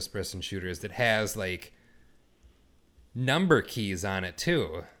play first-person shooters that has like number keys on it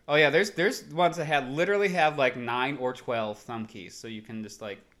too. Oh yeah, there's ones that literally have like 9 or 12 thumb keys, so you can just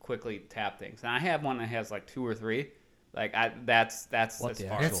like quickly tap things. And I have one that has like 2 or 3. Like that's What as the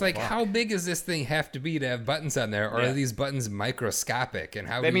far. actual It's like, fuck? how big does this thing have to be to have buttons on there, or Yeah. are these buttons microscopic? And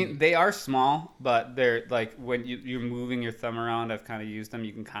how? I mean, they are small, but they're like when you're moving your thumb around. I've kind of used them.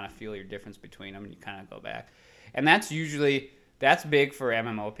 You can kind of feel your difference between them, and you kind of go back. And that's big for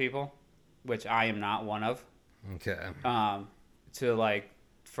MMO people, which I am not one of. Okay. To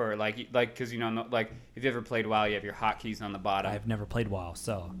because like if you ever played WoW, you have your hotkeys on the bottom. I've never played WoW,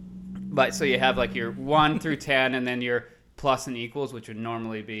 so But so you have like your 1 through 10, and then your plus and equals, which would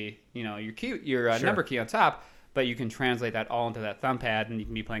normally be your key, your Sure. number key on top. But you can translate that all into that thumb pad, and you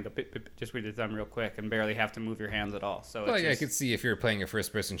can be playing just with your thumb real quick, and barely have to move your hands at all. So Like I could see if you're playing a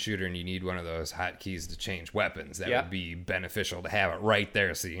first-person shooter and you need one of those hotkeys to change weapons, that Yeah. would be beneficial to have it right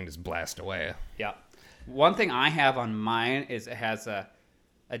there, so you can just blast away. Yeah. One thing I have on mine is it has a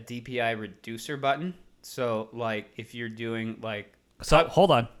DPI reducer button. So like if you're doing like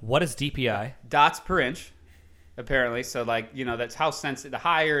hold on. What is DPI? dots per inch, apparently. So like that's how sensitive. The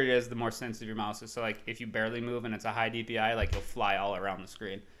higher it is, the more sensitive your mouse is. So like if you barely move and it's a high DPI, like you'll fly all around the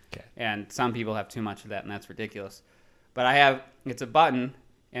screen. Okay. And some people have too much of that, and that's ridiculous. But it's a button,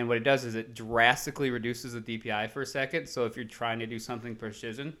 and what it does is it drastically reduces the DPI for a second. So if you're trying to do something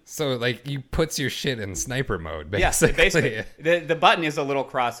precision, So like you puts your shit in sniper mode, yes, basically. the button is a little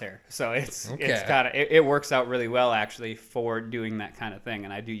crosshair, so it's kind of it works out really well actually for doing that kind of thing,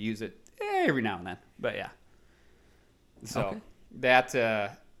 and I do use it every now and then. But yeah, so Okay.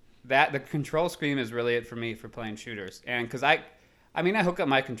 that the control scheme is really it for me for playing shooters, and because I hook up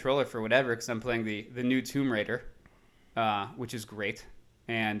my controller for whatever because I'm playing the new Tomb Raider, which is great,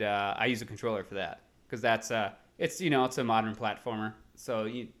 and I use a controller for that because that's it's a modern platformer, so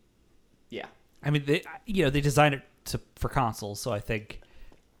yeah. I mean, they designed it for consoles, so I think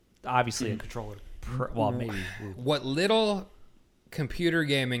obviously a controller. Maybe. What little computer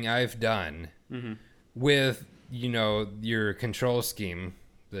gaming I've done Mm-hmm. with your control scheme,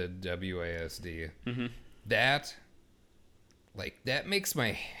 the WASD, Mm-hmm. that makes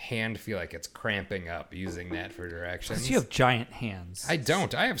my hand feel like it's cramping up using that for directions. Because you have giant hands. I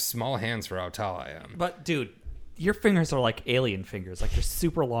don't. I have small hands for how tall I am. But dude, your fingers are like alien fingers. Like they're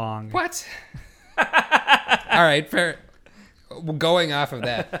super long. What? All right, fair. Going off of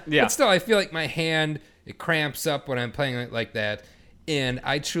that, Yeah. But still, I feel like my hand it cramps up when I'm playing like that, and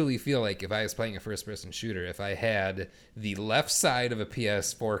I truly feel like if I was playing a first-person shooter, if I had the left side of a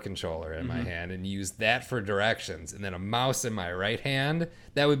PS4 controller in my hand and used that for directions, and then a mouse in my right hand,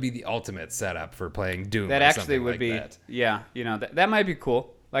 that would be the ultimate setup for playing Doom. That or actually something would like be, that. yeah. That might be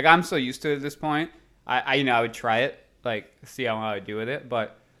cool. Like I'm so used to it at this point. I would try it, like see how I would do with it.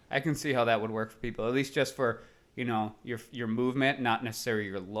 But I can see how that would work for people, at least just for your movement, not necessarily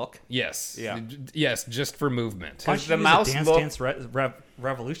your look. Yes. Yeah. Yes, just for movement. Why Because don't you the use a mouse Dance Dance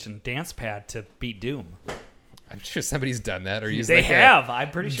Revolution dance pad to beat Doom? I'm sure somebody's done that or used They like have. I'm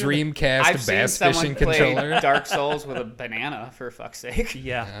pretty a sure. Dreamcast I've seen bass someone fishing play controller. Dark Souls with a banana, for fuck's sake.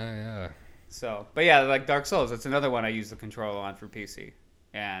 Yeah. Yeah. So, but yeah, like Dark Souls, it's another one I use the controller on for PC,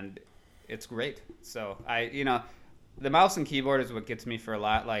 and it's great. So the mouse and keyboard is what gets me for a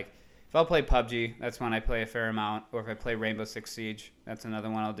lot. Like if I'll play PUBG, that's when I play a fair amount, or if I play Rainbow Six Siege, that's another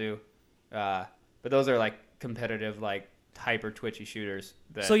one I'll do. But those are like competitive, like hyper twitchy shooters.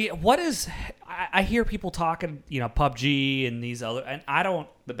 That, So yeah, what is? I hear people talking, PUBG and these other, and I don't.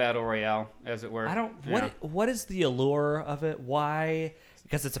 the battle royale, as it were. I don't. Yeah. What is the allure of it? Why?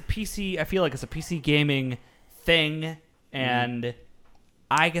 Because it's a PC. I feel like it's a PC gaming thing, and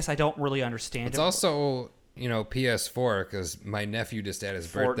I guess I don't really understand It's it. also, PS4, because my nephew just had his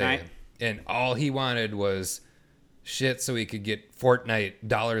birthday, Fortnite. and all he wanted was shit so he could get Fortnite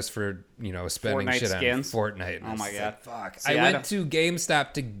dollars for, spending Fortnite shit skins? on Fortnite. And Oh my it's God. like, fuck. See, I I went to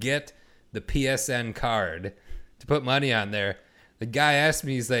GameStop to get the PSN card to put money on there. The guy asked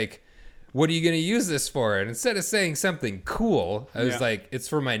me, he's like, what are you going to use this for? And instead of saying something cool, I was Yeah. like, it's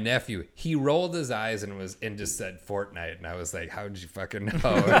for my nephew. He rolled his eyes and just said Fortnite. And I was like, how did you fucking know?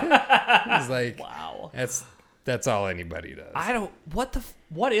 I was like, Wow. that's all anybody does. I don't.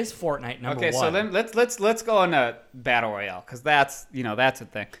 What is Fortnite number Okay, one? so then let's go on to battle royale, because that's a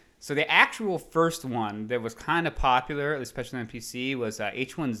thing. So the actual first one that was kind of popular, especially on PC, was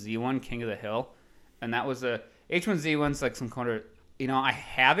H1Z1 King of the Hill, and that was H1Z1's like some kind of I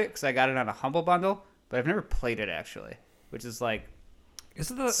have it because I got it on a Humble Bundle, but I've never played it actually, which is like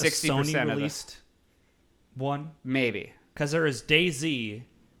Isn't that a 60% Sony of the- released one? maybe. Because there is DayZ,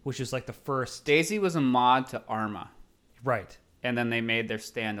 which is like the first. Daisy was a mod to Arma, Right. and then they made their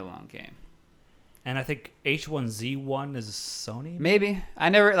standalone game. And I think H1Z1 is Sony. Maybe. I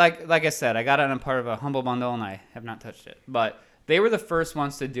never like I said, I got it on part of a Humble Bundle and I have not touched it. But they were the first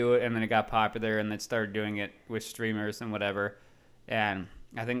ones to do it, and then it got popular and they started doing it with streamers and whatever. And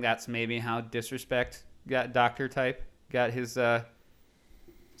I think that's maybe how Disrespect got Dr. Type got his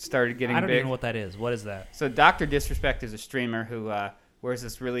started getting I don't big. even know what that is. What is that? So Dr. Disrespect is a streamer who wears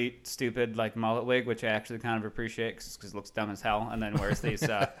this really stupid like mullet wig, which I actually kind of appreciate because it looks dumb as hell, and then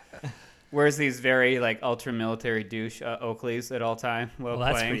wears these very like ultra military douche Oakleys at all time while Well,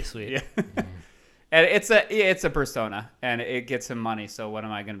 that's playing. pretty sweet. Yeah. And it's a persona, and it gets him money. So what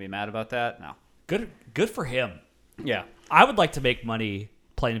am I going to be mad about that? No. Good for him. Yeah. I would like to make money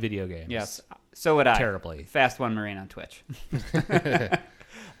playing video games. Yes. So would I. Terribly. Fast One Marine on Twitch.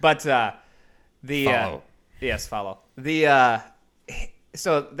 But Follow. yes, follow the.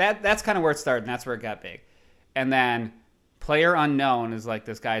 So that's kind of where it started, and that's where it got big, and then Player Unknown is like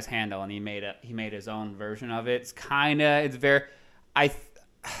this guy's handle, and he made his own version of it. It's very,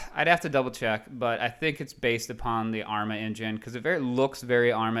 I'd have to double check, but I think it's based upon the Arma engine because it looks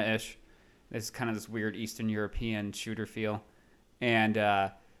very Arma-ish. It's kind of this weird Eastern European shooter feel, and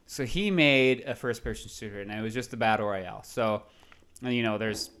so he made a first-person shooter, and it was just a battle royale. So,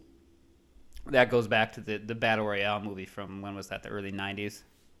 there's that goes back to the battle royale movie from when was that? The early '90s.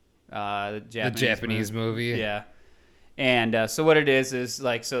 The Japanese movie. Yeah. And so what it is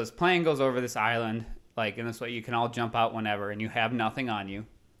like, so this plane goes over this island, like, and this way you can all jump out whenever, and you have nothing on you,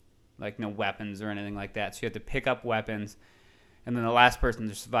 like no weapons or anything like that. So you have to pick up weapons, and then the last person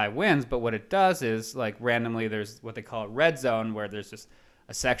to survive wins. But what it does is, like, randomly there's what they call a red zone, where there's just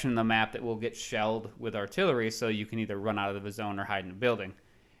a section of the map that will get shelled with artillery, so you can either run out of the zone or hide in a building.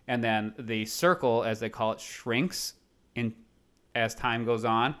 And then the circle, as they call it, shrinks as time goes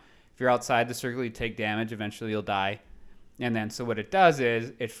on. If you're outside the circle, you take damage. Eventually you'll die. And then, so what it does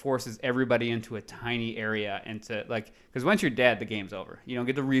is it forces everybody into a tiny area, into like, because once you're dead, the game's over. You don't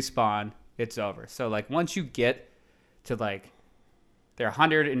get to respawn. It's over. So like once you get to like, they're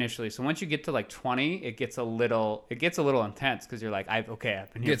 100 initially. So once you get to like 20, it gets a little intense because you're like, I've been here.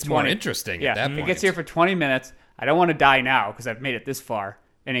 It gets for more 20. interesting Yeah, at that point. it gets here for 20 minutes. I don't want to die now because I've made it this far,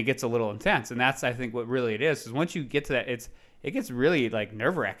 and it gets a little intense. And that's, I think, what really it is once you get to that, it gets really like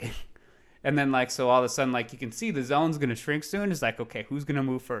nerve wracking. And then, like, so all of a sudden, like, you can see the zone's going to shrink soon. It's like, okay, who's going to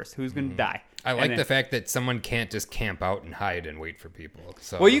move first? Who's going to die? I like And then- the fact that someone can't just camp out and hide and wait for people.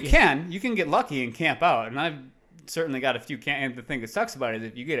 So Well, you can get lucky and camp out. And I've certainly got a few and the thing that sucks about it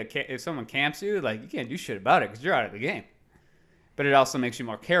is if someone camps you, like, you can't do shit about it because you're out of the game. But it also makes you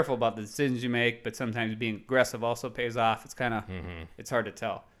more careful about the decisions you make. But sometimes being aggressive also pays off. It's kind of, it's hard to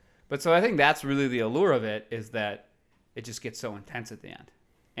tell. But so I think that's really the allure of it, is that it just gets so intense at the end.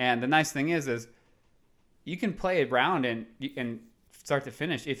 And the nice thing is you can play a round and start to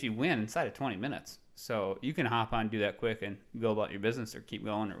finish if you win inside of 20 minutes. So you can hop on, do that quick, and go about your business or keep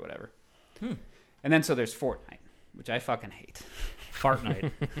going or whatever. And then so there's Fortnite, which I fucking hate.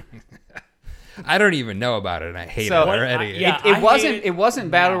 Fortnite. I don't even know about it, and I hate So- it already. Yeah. It I wasn't hate it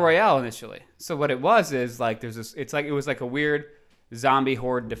wasn't battle royale initially. So what it was is like it was like a weird zombie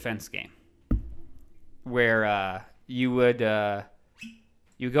horde defense game where you would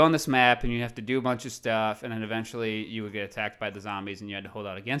you go on this map and you have to do a bunch of stuff, and then eventually you would get attacked by the zombies and you had to hold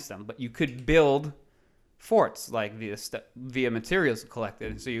out against them. But you could build forts, like via materials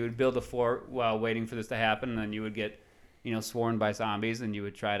collected. So you would build a fort while waiting for this to happen, and then you would get, swarmed by zombies, and you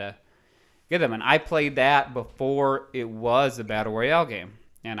would try to get them. And I played that before it was a battle royale game,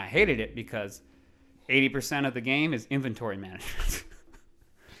 and I hated it because 80% of the game is inventory management.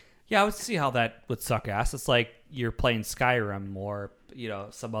 Yeah, I would see how that would suck ass. It's like you're playing Skyrim or,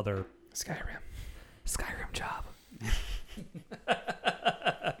 some other Skyrim job.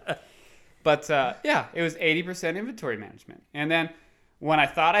 But, it was 80% inventory management. And then when I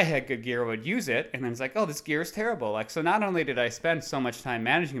thought I had good gear, I would use it, and then it's like, oh, this gear is terrible. Like, so not only did I spend so much time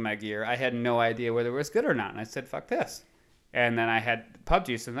managing my gear, I had no idea whether it was good or not. And I said, fuck this. And then I had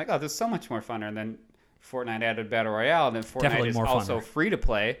PUBG, so I'm like, oh, this is so much more funner. And then Fortnite added Battle Royale, and then Fortnite Definitely is more also funner. free to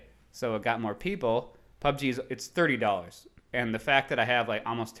play, so it got more people. PUBG, it's $30. And the fact that I have, like,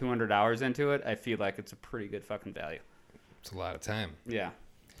 almost 200 hours into it, I feel like it's a pretty good fucking value. It's a lot of time. Yeah.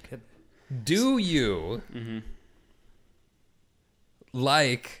 Do you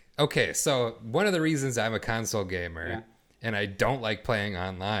okay, so one of the reasons I'm a console gamer and I don't like playing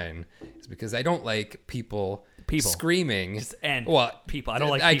online is because I don't like people screaming. Just end people. I don't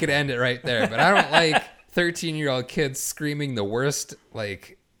like I people. could end it right there, but I don't like 13-year-old kids screaming the worst,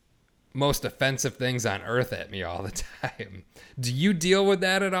 most offensive things on earth at me all the time. Do you deal with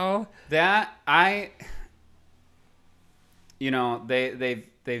that at all?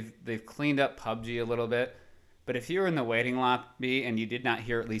 They've cleaned up PUBG a little bit, but if you were in the waiting lobby and you did not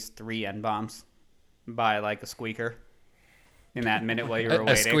hear at least 3 N-bombs by like a squeaker in that minute while you were waiting,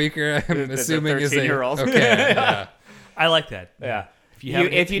 a squeaker, I'm assuming is a 13-year-old. Okay, yeah. I like that. Yeah.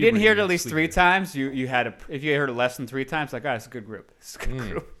 If you didn't hear it at least 3 times, you had if you heard it less than 3 times, like, it's a good group. It's a good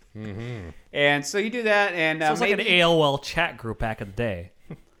group. Mm-hmm. And so you do that, and Sounds like an AOL chat group back in the day.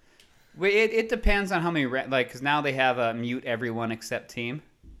 It depends on how many because now they have a mute everyone except team.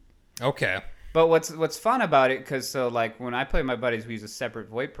 Okay. But what's fun about it, because when I play with my buddies, we use a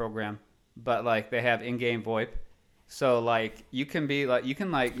separate VoIP program, but they have in-game VoIP, so you can Voice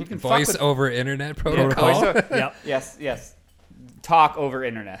fuck with, over internet protocol. Yep. Yes. Talk over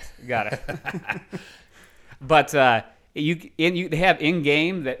internet. Got it. But they have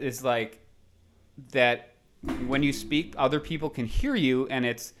in-game that is that when you speak, other people can hear you, and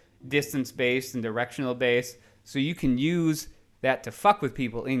it's distance based and directional based, so you can use that to fuck with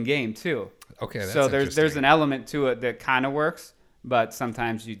people in game too. Okay, that's so there's an element to it that kind of works, but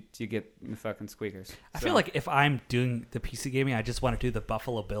sometimes you get the fucking squeakers. I feel like if I'm doing the PC gaming, I just want to do the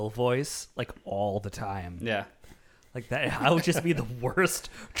Buffalo Bill voice all the time. Yeah, like that. I would just be the worst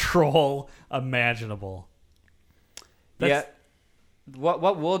troll imaginable. Yeah,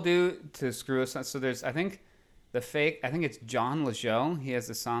 what we'll do to screw us? So there's I think it's John LeJeune. He has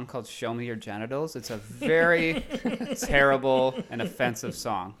a song called "Show Me Your Genitals." It's a very terrible and offensive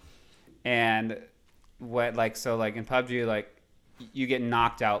song. And in PUBG, you get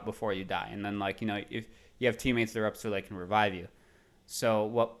knocked out before you die, and then if you have teammates that are up so they can revive you. So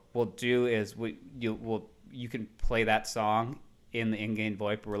what we'll do is you can play that song in the in-game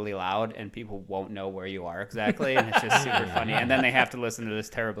VoIP really loud, and people won't know where you are exactly, and it's just super funny. And then they have to listen to this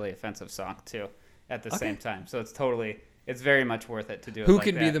terribly offensive song too at the same time. So it's very much worth it to do it. Who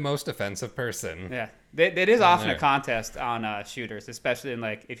can be the most offensive person? Yeah, it is often a contest on shooters, especially in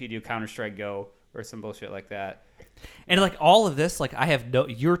if you do Counter-Strike Go or some bullshit like that. And all of this, I have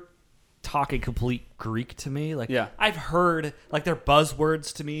you're talking complete Greek to me. I've heard their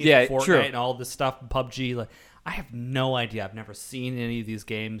buzzwords to me. Yeah, Fortnite true. And all this stuff, PUBG. I have no idea. I've never seen any of these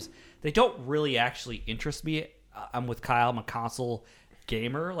games. They don't really actually interest me. I'm with Kyle. I'm a console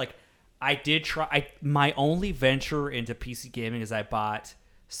gamer. I did try. My only venture into PC gaming is I bought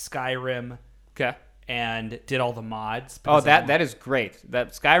Skyrim. Okay. And did all the mods. Oh, that is great.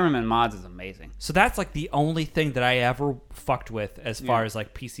 That Skyrim and mods is amazing. So that's the only thing that I ever fucked with as far as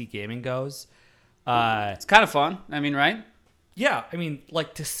PC gaming goes. It's kind of fun. I mean, right? Yeah, I mean,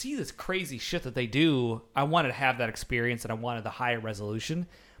 to see this crazy shit that they do, I wanted to have that experience, and I wanted the higher resolution.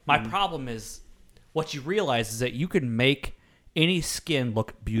 My problem is, what you realize is that you can make any skin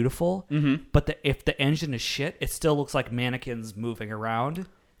look beautiful, but if the engine is shit, it still looks like mannequins moving around.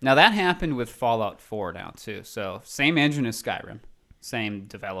 Now, that happened with Fallout 4 now, too. So, same engine as Skyrim. Same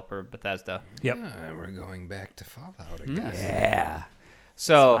developer, Bethesda. Yep. We're going back to Fallout, I guess. Yeah.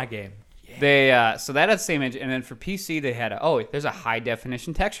 So, my game. They so that had the same engine, and then for PC they had there's a high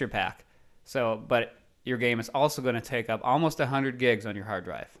definition texture pack. So, but your game is also going to take up almost 100 gigs on your hard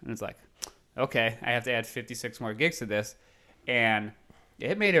drive, and it's okay, I have to add 56 more gigs to this, and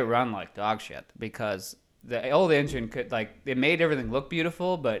it made it run like dog shit because the old engine could it made everything look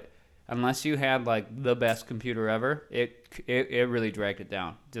beautiful, but unless you had like the best computer ever, it really dragged it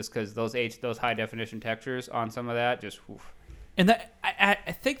down. Just because those high definition textures on some of that, just. Oof. And that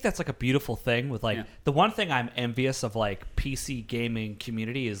I think that's like a beautiful thing with like the one thing I'm envious of like PC gaming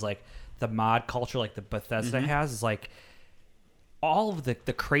community is like the mod culture like the Bethesda has is like all of the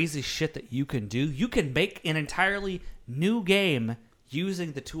crazy shit that you can do. You can make an entirely new game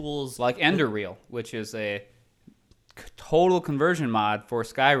using the tools like Enderreel, which is a total conversion mod for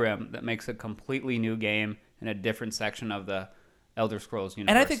Skyrim that makes a completely new game in a different section of the Elder Scrolls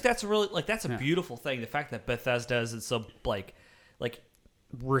universe. And I think that's really like that's a beautiful thing. The fact that Bethesda is so like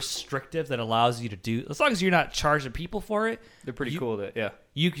restrictive that allows you to do, as long as you're not charging people for it, they're pretty cool that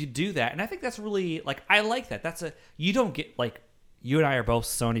you could do that. And I think that's really like I like that. That's a you don't get like you and I are both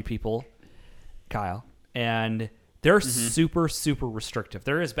Sony people, Kyle, and they're super restrictive.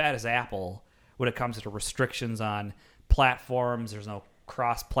 They're as bad as Apple when it comes to restrictions on platforms. There's no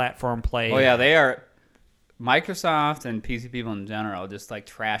cross-platform play. Oh yeah, they are. Microsoft and PC people in general just like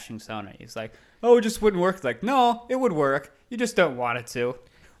trashing Sony. It's like, oh, it just wouldn't work. It's like, no, it would work. You just don't want it to.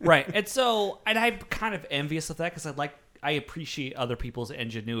 Right. And so, and I'm kind of envious of that because I appreciate other people's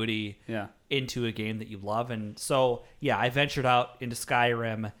ingenuity into a game that you love. And so, yeah, I ventured out into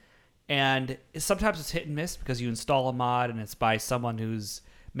Skyrim, and sometimes it's hit and miss because you install a mod and it's by someone who's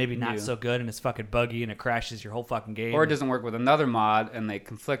maybe not so good and it's fucking buggy and it crashes your whole fucking game. Or it doesn't work with another mod and they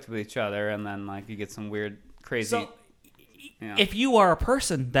conflict with each other, and then like you get some weird, crazy. So, if you are a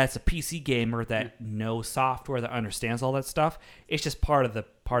person that's a PC gamer that knows software, that understands all that stuff, it's just part of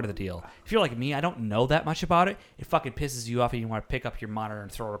the deal. If you're like me, I don't know that much about it. It fucking pisses you off and you want to pick up your monitor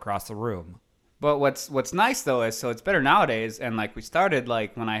and throw it across the room. But what's nice though is, so it's better nowadays, and like we started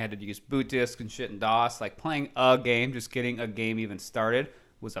like when I had to use boot disk and shit in DOS, like playing a game, just getting a game even started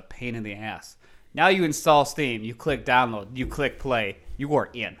was a pain in the ass. Now you install Steam, you click download, you click play, you are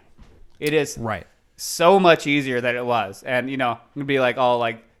in. It is so much easier than it was. And, I'm going to be like all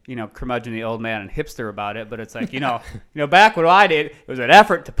like, curmudgeon the old man and hipster about it, but it's like, back when I did, it was an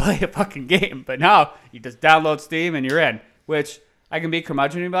effort to play a fucking game. But now you just download Steam and you're in, which I can be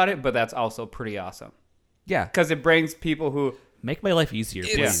curmudgeon about it, but that's also pretty awesome. Yeah. Because it brings people who... Make my life easier,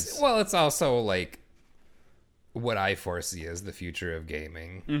 please. Well, it's also like what I foresee as the future of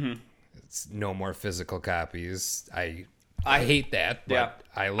gaming. Mm-hmm. It's no more physical copies. I hate that, but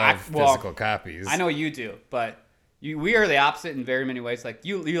I love physical copies. I know you do, but we are the opposite in very many ways. Like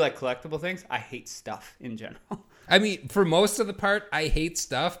you like collectible things. I hate stuff in general. I mean, for most of the part, I hate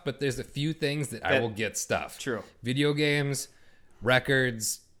stuff, but there's a few things that I will get stuff. True. Video games,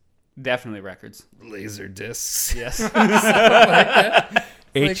 records. Definitely records. Laser discs. Yes.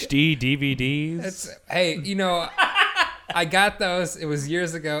 HD DVDs. Hey, I got those. It was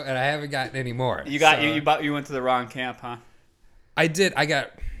years ago, and I haven't gotten any more. You went to the wrong camp, huh? I did. I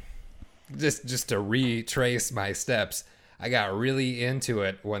got just to retrace my steps. I got really into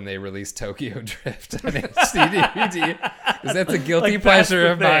it when they released Tokyo Drift on HD DVD, because that's a guilty pleasure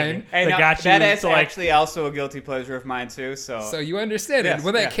of mine. Hey, that is actually also a guilty pleasure of mine too. So you understand it.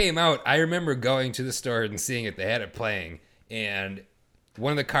 When that came out, I remember going to the store and seeing it. They had it playing, and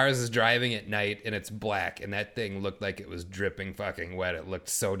one of the cars is driving at night, and it's black, and that thing looked like it was dripping fucking wet. It looked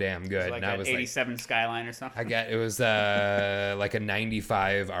so damn good. Like and an 87 Skyline or something? It was like a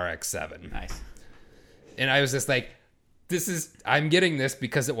 95 RX-7. Nice. And I was just like, I'm getting this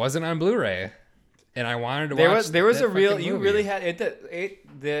because it wasn't on Blu-ray, and I wanted to watch. There was a real. You really had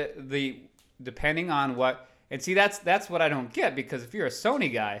it. Depending on what, and see that's what I don't get, because if you're a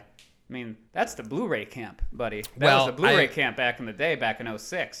Sony guy, I mean that's the Blu-ray camp, buddy. That was the Blu-ray camp back in the day, back in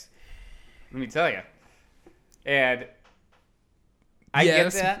 2006. Let me tell you, and I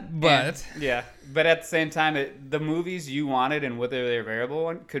get that, but but at the same time, the movies you wanted and whether they're available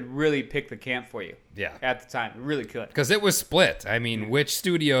on could really pick the camp for you. Yeah, at the time, it really could, because it was split. I mean, which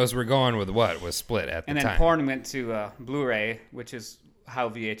studios were going with what was split at the time. And then porn went to Blu-ray, which is how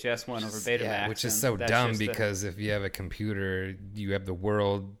VHS went over Betamax. Which is so dumb, because if you have a computer, you have the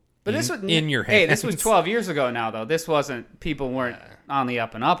world in your hands. Hey, this was 12 years ago now, though. This wasn't, people weren't on the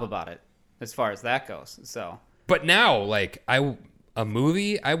up and up about it as far as that goes. So, but now, like, a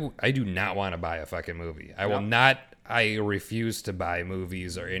movie, I do not want to buy a fucking movie. I will not. I refuse to buy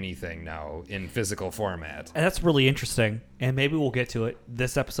movies or anything now in physical format. And that's really interesting. And maybe we'll get to it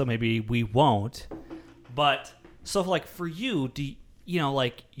this episode. Maybe we won't. But so, like, for you,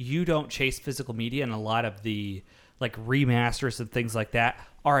 you don't chase physical media, and a lot of the like remasters and things like that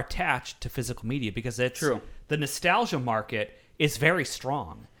are attached to physical media because it's true. The nostalgia market is very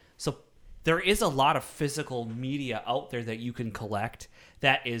strong. So there is a lot of physical media out there that you can collect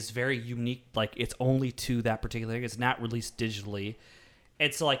that is very unique. Like, it's only to that particular thing. It's not released digitally.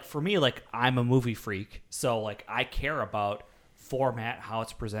 And so, like, for me, like, I'm a movie freak. So, like, I care about format, how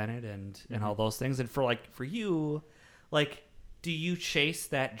it's presented, and all those things. And for you, like, do you chase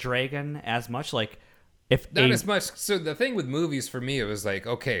that dragon as much? Like, if not as much. So the thing with movies for me, it was like,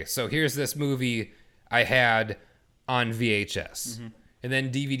 okay, so here's this movie I had on VHS. And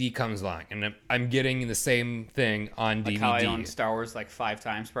then DVD comes along, and I'm getting the same thing on DVD. Like how I own Star Wars like 5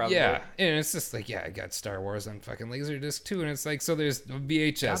 times probably. Yeah, and it's just like, I got Star Wars on fucking Laserdisc too, and it's like, so there's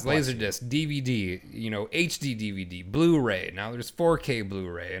VHS, Laserdisc, DVD, HD DVD, Blu-ray. Now there's 4K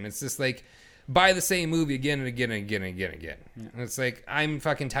Blu-ray, and it's just like, buy the same movie again and again and again and again and again. Yeah. And it's like, I'm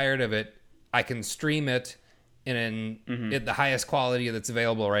fucking tired of it. I can stream it at the highest quality that's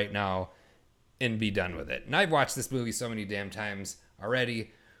available right now and be done with it. And I've watched this movie so many damn times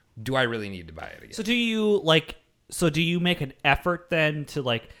already. Do I really need to buy it again? So do you make an effort then to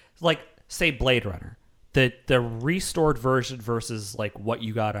like say Blade Runner, the restored version versus like what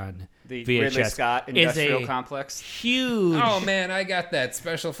you got on the VHS Ridley Scott Industrial Complex? Huge. Oh man, I got that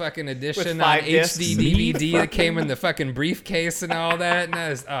special fucking edition With 5 on discs. HD DVD that came in the fucking briefcase and all that. And I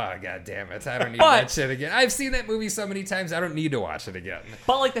was, oh god damn it, I don't need that shit again. I've seen that movie so many times, I don't need to watch it again.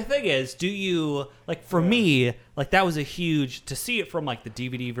 But like the thing is, do you like for me, like that was a huge to see it from like the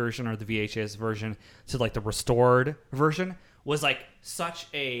DVD version or the VHS version to like the restored version was like such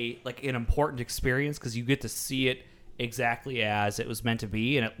an important experience because you get to see it exactly as it was meant to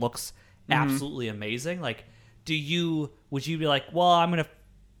be, and it looks absolutely amazing. Like, would you be like, well, I'm gonna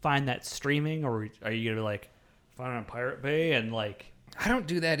find that streaming, or are you gonna like find it on Pirate Bay and like? I don't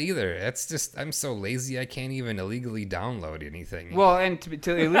do that either. That's just, I'm so lazy I can't even illegally download anything. Well, and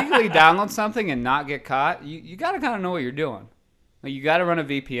to illegally download something and not get caught, you got to kind of know what you're doing. Like, you got to run a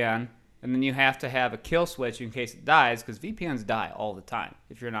VPN, and then you have to have a kill switch in case it dies, because VPNs die all the time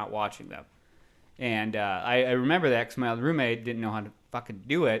if you're not watching them. And I remember that because my roommate didn't know how to fucking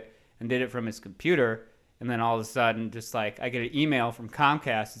do it and did it from his computer. And then all of a sudden, just like, I get an email from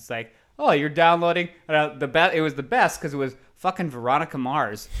Comcast. It's like, oh, you're downloading. It was the best because it was fucking Veronica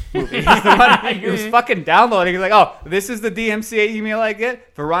Mars movie. It was fucking downloading. It's like, oh, this is the DMCA email I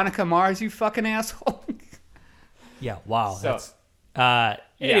get? Veronica Mars, you fucking asshole. Yeah, wow. So, that's,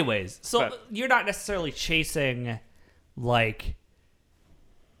 anyways, but you're not necessarily chasing like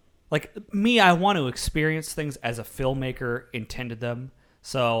me. I want to experience things as a filmmaker intended them.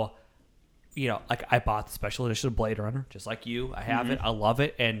 So, like I bought the special edition of Blade Runner, just like you. I have it. I love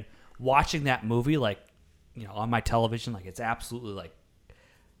it. And watching that movie, like, on my television, like, it's absolutely like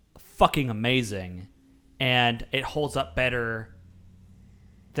fucking amazing, and it holds up better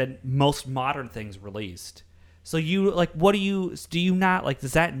than most modern things released. So you like, what do you not like?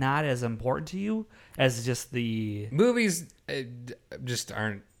 Is that not as important to you as just the movies? Just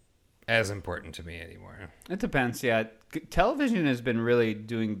aren't as important to me anymore. It depends. Yeah, television has been really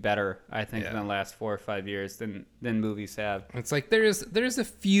doing better, I think, in the last 4 or 5 years than movies have. It's like there's a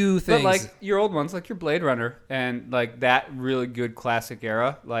few things, but like your old ones, like your Blade Runner and like that really good classic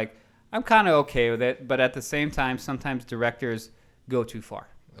era. Like, I'm kind of okay with it, but at the same time, sometimes directors go too far.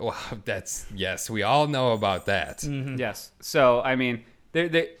 Well, yes, we all know about that. Mm-hmm. Yes. So, I mean,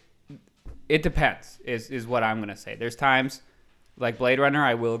 it depends, is what I'm going to say. There's times, like Blade Runner,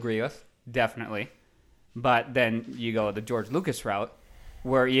 I will agree with, definitely. But then you go the George Lucas route,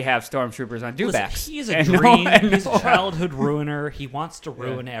 where you have stormtroopers on dewbacks. He's a he's a childhood ruiner. He wants to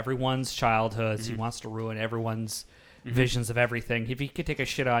ruin everyone's childhoods. He wants to ruin everyone's visions of everything. If he could take a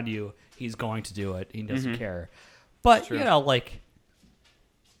shit on you, he's going to do it. He doesn't care. But, like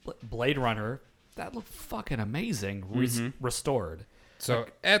Blade Runner, that looked fucking amazing, restored. So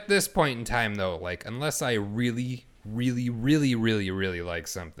at this point in time, though, like, unless I really, really, really, really, really like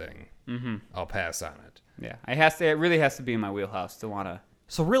something, I'll pass on it. Yeah, it really has to be in my wheelhouse to want to.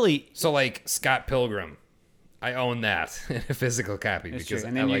 So like Scott Pilgrim, I own that in a physical copy. It's because true.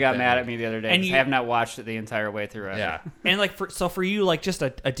 And then you got mad at me the other day, and I have not watched it the entire way through. Yeah, and like for you, like just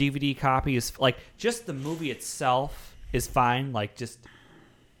a DVD copy is like just the movie itself is fine. Like just.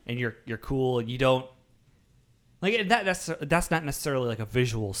 And you're cool, and you don't like that's not necessarily like a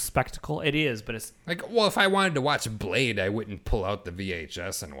visual spectacle. It is, but it's like, well, if I wanted to watch Blade, I wouldn't pull out the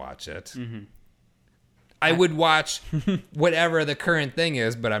VHS and watch it. I would watch whatever the current thing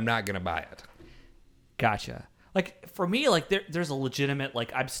is, but I'm not gonna buy it. Gotcha. Like for me, like there's a legitimate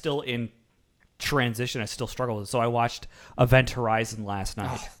like I'm still in transition. I still struggle with it. So I watched Event Horizon last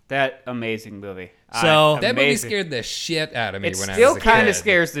night. Oh, that amazing movie. So that movie scared the shit out of me when I was a kid. It still kind of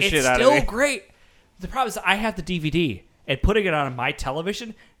scares the shit out of me. It's still great. The problem is I have the DVD, and putting it on my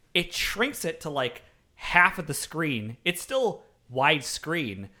television, it shrinks it to like half of the screen. It's still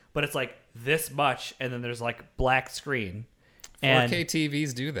widescreen, but it's like this much, and then there's like black screen. And 4K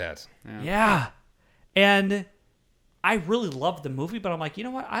TVs do that. yeah. And I really loved the movie, but I'm like, you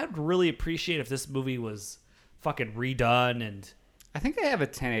know what? I'd really appreciate if this movie was fucking redone. And I think I have a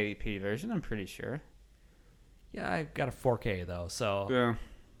 1080p version. I'm pretty sure. yeah, I got a 4K though, so Yeah.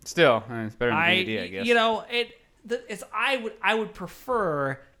 Still, I mean, it's better than DVD, I guess. You know, I would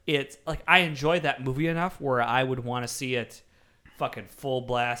prefer it. Like, I enjoyed that movie enough where I would want to see it fucking full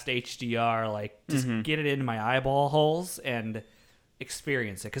blast HDR, like just get it into my eyeball holes and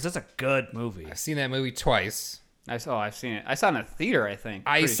experience it, because it's a good movie. I've seen that movie twice. I've seen it. I saw it in a theater, I think.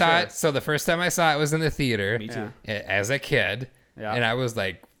 I Pretty saw sure. it. So the first time I saw it was in the theater. Me too. As a kid. Yeah. And I was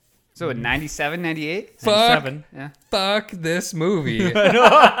like, So in 97, 98? fuck, 97. Yeah. fuck this movie.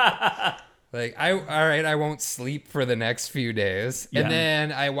 Like, all right, I won't sleep for the next few days. Yeah. And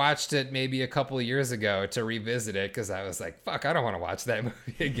then I watched it maybe a couple of years ago to revisit it because I was like, fuck, I don't want to watch that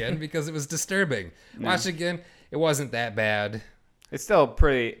movie again because it was disturbing. Watch it again. It wasn't that bad. It's still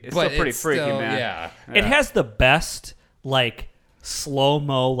pretty freaky, still, man. Yeah. It has the best, like,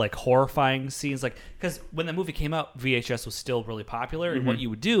 slow-mo, like, horrifying scenes. Like, because when the movie came out, VHS was still really popular. And what you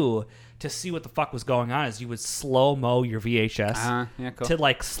would do to see what the fuck was going on is you would slow-mo your VHS Yeah, cool. to,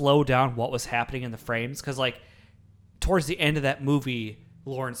 like, slow down what was happening in the frames. Because, like, towards the end of that movie,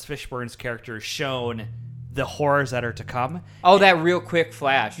 Lawrence Fishburne's character is shown the horrors that are to come. Oh, that real quick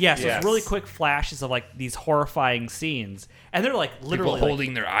flash. Yeah, so it's really quick flashes of, like, these horrifying scenes. And they're, like, literally People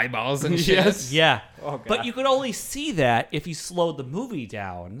holding their eyeballs and shit. Yes. yeah. Oh, God. But you could only see that if you slowed the movie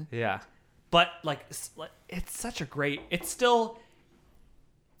down. Yeah. But, like, it's such a great...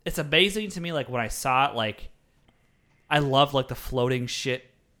 It's amazing to me, like, when I saw it, like, I love, like, the floating shit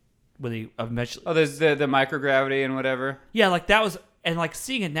when he eventually... Oh, there's the microgravity and whatever. Yeah, like, that was... And, like,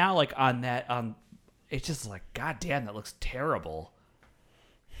 seeing it now, like, on that... it's just like, God damn, that looks terrible.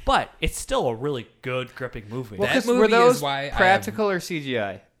 But it's still a really good, gripping movie. Well, That 'cause were movie those is why I practical or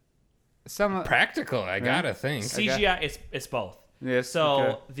CGI? Some Practical, I gotta think. CGI, it's both. Yes, So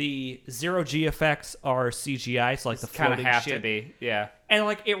okay. the zero-G effects are CGI, so like the kind of floating have shit. to be. Yeah. And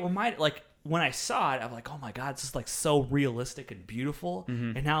like it reminded, like when I saw it, I'm like, oh my god, this is like so realistic and beautiful.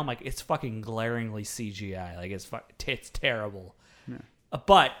 And now I'm like, it's fucking glaringly CGI. Like it's terrible.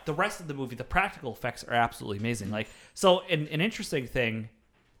 But the rest of the movie, the practical effects are absolutely amazing. Like, so an interesting thing,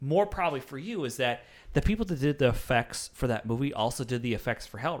 more probably for you, is that the people that did the effects for that movie also did the effects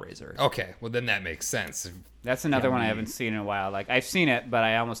for Hellraiser. Okay, well then that makes sense. That's another one I haven't seen in a while. Like, I've seen it, but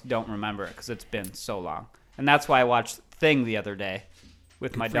I almost don't remember it because it's been so long. And that's why I watched Thing the other day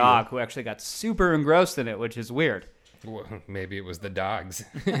with my dog, who actually got super engrossed in it, which is weird. Well, maybe it was the dogs.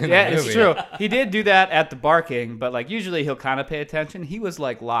 Yeah, it's true. He did do that at the barking, but like usually he'll kind of pay attention. He was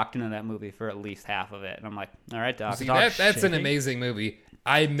like locked into that movie for at least half of it, and I'm like, all right, dog. See, dog that's an shaking. amazing movie.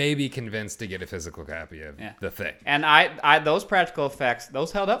 I may be convinced to get a physical copy of The Thing. And I those practical effects,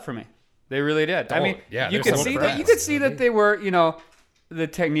 those held up for me. They really did. I Oh, mean, yeah, you there's could some see that. press. You could see that they were, you know, the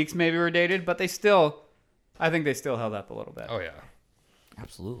techniques maybe were dated, but they still, I think they still held up a little bit. Oh yeah.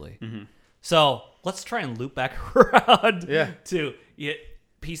 Absolutely. So let's try and loop back around to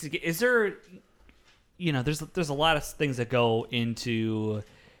PC. Is there, you know, there's a lot of things that go into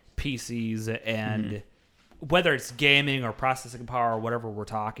PCs and whether it's gaming or processing power or whatever we're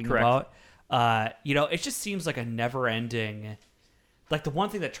talking about, you know, it just seems like a never ending, like the one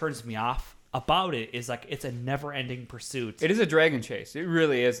thing that turns me off about it is like it's a never ending pursuit. It is a dragon chase. It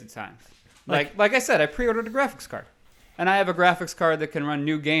really is at times. Like I said, I pre-ordered a graphics card. And I have a graphics card that can run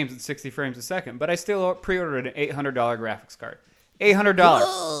new games at 60 frames a second, but I still pre-ordered an $800 graphics card.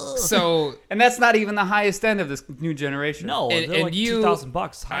 $800. So, And that's not even the highest end of this new generation. No, they're and like you,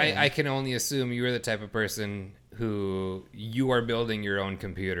 $2,000 high. I can only assume you're the type of person who you are building your own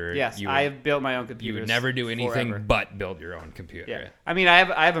computer. Yes, I have built my own computer. You would never do anything forever. but build your own computer. Yeah. I mean,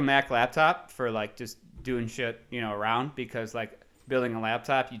 I have a Mac laptop for like just doing shit, you know, around, because like building a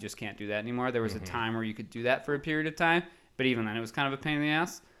laptop, you just can't do that anymore. There was a time where you could do that for a period of time, but even then it was kind of a pain in the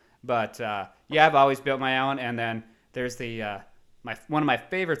ass. But yeah, I've always built my own. And then there's the one of my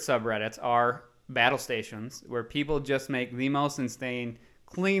favorite subreddits are battle stations, where people just make the most insane,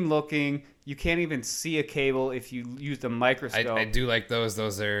 clean looking. You can't even see a cable if you use the microscope. I do like those.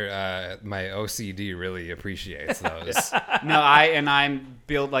 Those are my OCD really appreciates those. No, I'm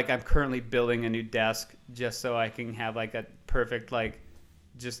currently building a new desk just so I can have like a perfect, like,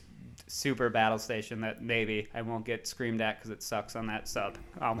 just super battle station that maybe I won't get screamed at because it sucks on that sub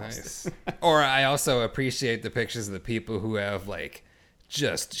almost. Nice. Or I also appreciate the pictures of the people who have like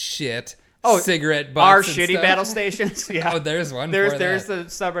just shit. Cigarette butts Our and shitty stuff. battle stations. Yeah. Oh, there's one. There's for the that.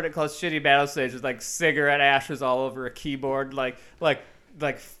 subreddit called Shitty Battle Stations, like cigarette ashes all over a keyboard, like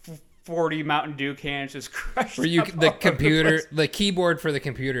 40 Mountain Dew cans just crushed. Where you up the all over computer, place. the keyboard for the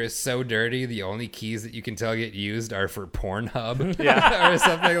computer is so dirty. The only keys that you can tell get used are for Pornhub, or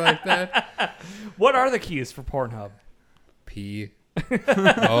something like that. What are the keys for Pornhub?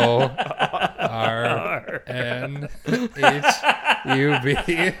 PORNHUB.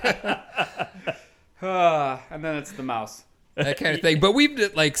 And then it's the mouse. That kind of thing. But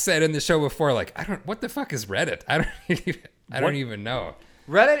we've like said in the show before, like, what the fuck is Reddit? I don't even know.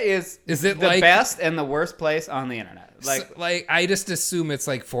 Reddit is it the like best and the worst place on the internet. Like I just assume it's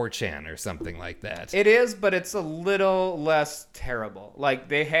like 4chan or something like that. It is, but it's a little less terrible. Like,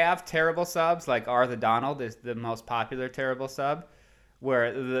 they have terrible subs, like R the Donald is the most popular terrible sub,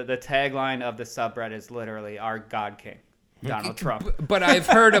 where the tagline of the subreddit is literally "Our God King, Donald Trump." But I've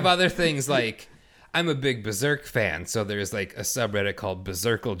heard of other things like, I'm a big Berserk fan, so there's like a subreddit called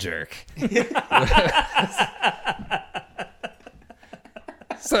Berserkle Jerk.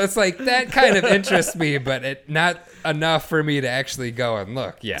 So it's like, that kind of interests me, but not enough for me to actually go and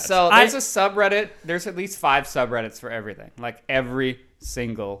look yet. So there's a subreddit. There's at least 5 subreddits for everything, like every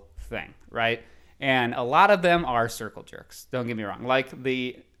single thing, right? And a lot of them are circle jerks. Don't get me wrong. Like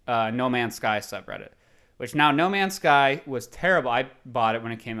the No Man's Sky subreddit, which now No Man's Sky was terrible. I bought it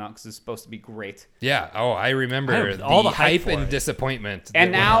when it came out because it's supposed to be great. Yeah. Oh, I remember all the hype hype and for it. disappointment.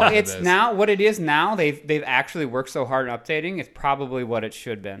 And that now went into it's this. now what it is now. They've actually worked so hard on updating. It's probably what it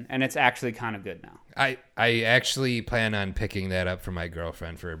should have been, and it's actually kind of good now. I actually plan on picking that up for my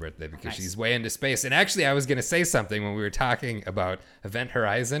girlfriend for her birthday because Nice. she's way into space. And actually, I was going to say something when we were talking about Event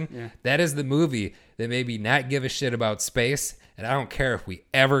Horizon. Yeah. That is the movie that made me not give a shit about space. And I don't care if we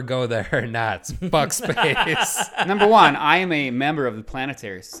ever go there or not. Fuck space. Number one, I am a member of the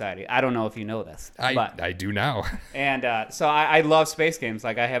Planetary Society. I don't know if you know this, but I do now. and so I love space games.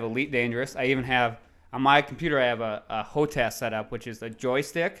 Like, I have Elite Dangerous. I even have on my computer. I have a HOTAS setup, which is a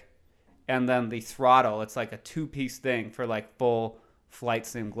joystick, and then the throttle. It's like a 2-piece thing for like full flight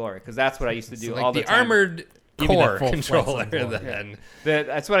sim glory. Because that's what I used to do Like all the the time. armored Give me that core full controller. flight sim Then.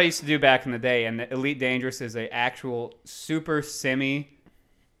 That's what I used to do back in the day. And the Elite Dangerous is a actual super simmy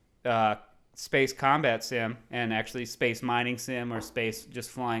space combat sim, and actually space mining sim, or space just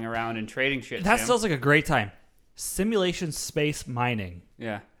flying around and trading shit. That sim. sounds like a great time. Simulation space mining.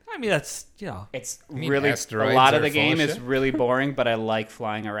 Yeah. I mean, that's, It's mean really a asteroids lot of are the full of game is shit? really boring, but I like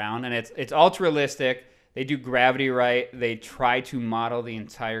flying around, and it's ultra realistic. They do gravity right. They try to model the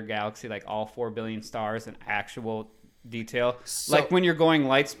entire galaxy, like all 4 billion stars, in actual detail. So- Like when you're going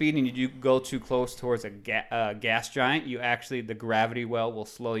light speed and you go too close towards a gas giant, the gravity well will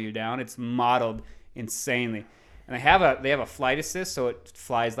slow you down. It's modeled insanely, and they have a flight assist, so it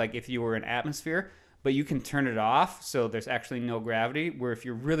flies like if you were in atmosphere, but you can turn it off, so there's actually no gravity. Where if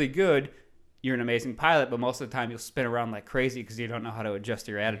you're really good, you're an amazing pilot, but most of the time you'll spin around like crazy because you don't know how to adjust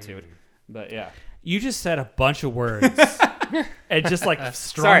your attitude. But yeah. you just said a bunch of words and just like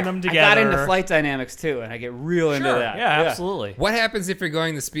strung Sorry, them together. I got into flight dynamics too, and I get real into Sure, that. yeah, absolutely. What happens if you're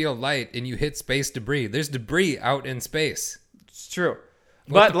going the speed of light and you hit space debris? There's debris out in space. It's true.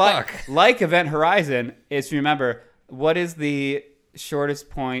 What but the fuck? like Event Horizon, is, remember, what is the shortest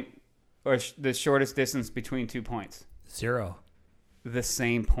point or the shortest distance between 2 points? 0. The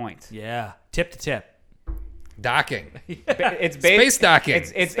same point. Yeah. Tip to tip. Docking. It's Space docking.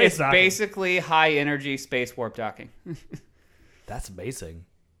 It's Space docking. basically high energy space warp docking. That's amazing.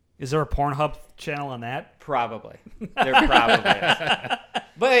 Is there a Pornhub channel on that? Probably. There probably is.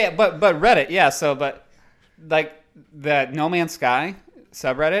 But Reddit, yeah. So, but like the No Man's Sky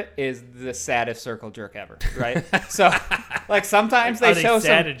subreddit is the saddest circle jerk ever, right? So, like sometimes they Are they show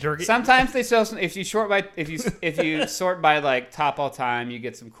sad some. and jerky? Sometimes they show some. If you sort by like top all time, you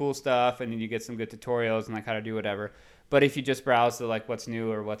get some cool stuff, and then you get some good tutorials and like how to do whatever. But if you just browse to like what's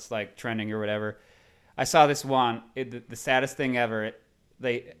new or what's like trending or whatever, I saw this one. The saddest thing ever.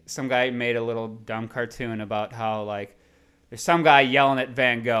 Some guy made a little dumb cartoon about how like there's some guy yelling at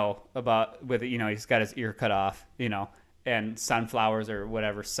Van Gogh he's got his ear cut off, and sunflowers or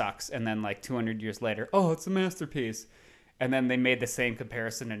whatever sucks, and then like 200 years later, oh, it's a masterpiece. And then they made the same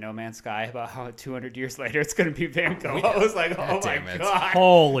comparison to No Man's Sky about how 200 years later it's going to be Van Gogh. I was like, oh my Damn it. god.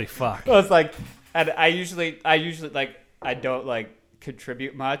 Holy fuck. I was like, and I usually like I don't like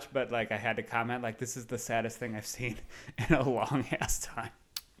contribute much, but like I had to comment like this is the saddest thing I've seen in a long ass time.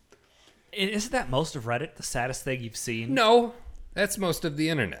 Isn't that most of Reddit the saddest thing you've seen? No, that's most of the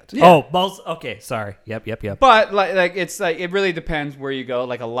internet. Yeah. Oh, most. Okay, sorry. Yep. But like it's like it really depends where you go.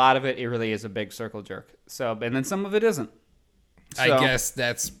 Like a lot of it really is a big circle jerk. So, and then some of it isn't. I So- guess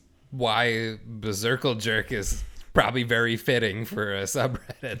that's why Berserkle Jerk is probably very fitting for a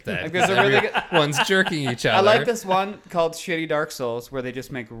subreddit that Like, there's a really good- everyone's jerking each other. I like this one called Shitty Dark Souls, where they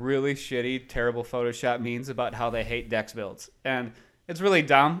just make really shitty, terrible Photoshop memes about how they hate Dex builds. And it's really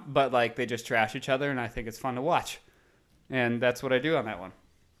dumb, but like they just trash each other, and I think it's fun to watch. And that's what I do on that one.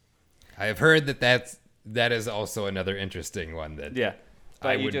 I have heard that is also another interesting one that Yeah. But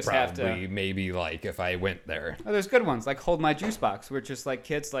I you would just have probably to. maybe like if I went there. Oh, there's good ones like Hold My Juice Box, where it's just like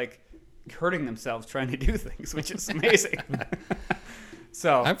kids like hurting themselves trying to do things, which is amazing.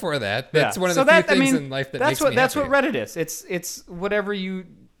 So I'm for that. That's yeah. one of So the few that, I things mean, in life that that's makes what me that's happy. what Reddit is. It's whatever you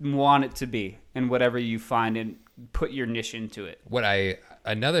want it to be and whatever you find and put your niche into it.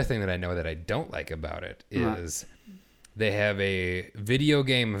 Another thing that I know that I don't like about it is they have a video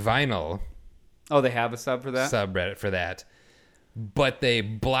game vinyl Oh, they have a sub for that? subreddit for that, but they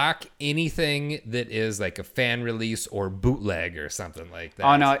block anything that is like a fan release or bootleg or something like that.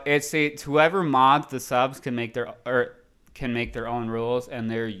 Oh no, it's whoever mods the subs can make their own rules, and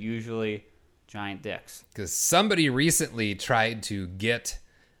they're usually giant dicks. Because somebody recently tried to get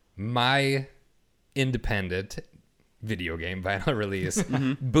my independent video game vinyl release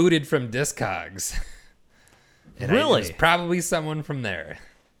booted from Discogs. And Really? It was probably someone from there.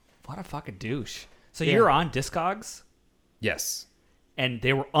 What a fucking douche. So Yeah. you're on Discogs, Yes. and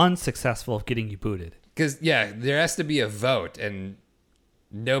they were unsuccessful of getting you booted. Because, there has to be a vote, and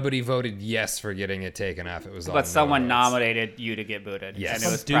nobody voted yes for getting it taken off. It was all But someone no votes. nominated you to get booted. Yes. And it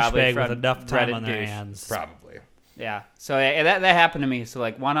Some was probably douchebag from with enough time Reddit on their douche. hands. Probably. Yeah. So that happened to me. So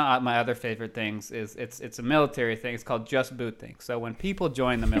like one of my other favorite things is it's a military thing. It's called Just Boot Thing. So when people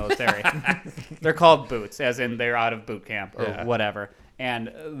join the military, they're called boots, as in they're out of boot camp or whatever.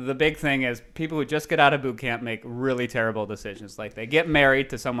 And the big thing is people who just get out of boot camp make really terrible decisions. Like they get married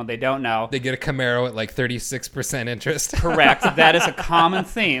to someone they don't know. They get a Camaro at like 36% interest. Correct. That is a common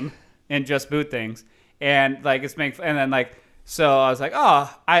theme in Just Boot Things. And like and then like so I was like,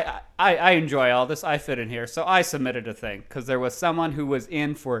 oh, I enjoy all this. I fit in here. So I submitted a thing because there was someone who was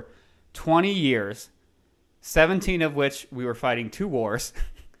in for 20 years, 17 of which we were fighting 2 wars.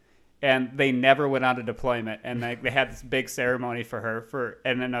 And they never went on a deployment, and they had this big ceremony for her.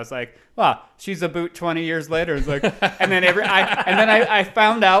 And then I was like, "Wow, she's a boot 20 years later." It's like, and then I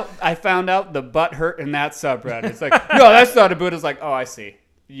found out the butt hurt in that subreddit. It's like, no, that's not a boot. It's like, oh, I see.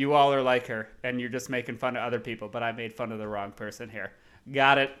 You all are like her, and you're just making fun of other people. But I made fun of the wrong person here.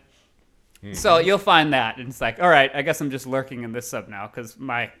 Got it. Mm-hmm. So you'll find that, and it's like, all right, I guess I'm just lurking in this sub now because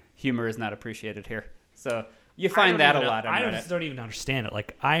my humor is not appreciated here. So you find that a lot on Reddit. I just don't even understand it.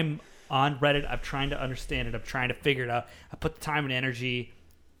 Like, I'm on Reddit. I'm trying to understand it. I'm trying to figure it out. I put the time and energy,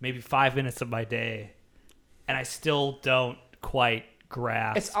 maybe 5 minutes of my day, and I still don't quite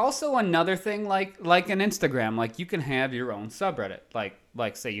grasp. It's also another thing like an Instagram. Like you can have your own subreddit.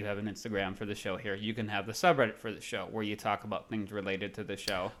 Like say you have an Instagram for the show here. You can have the subreddit for the show where you talk about things related to the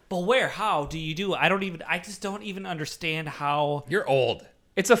show. But where? How do you do it? I just don't even understand how. You're old.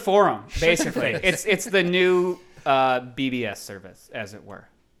 It's a forum, basically. it's the new BBS service, as it were.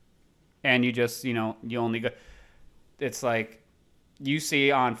 And you just, you only go. It's like you see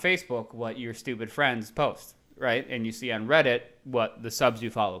on Facebook what your stupid friends post, right? And you see on Reddit what the subs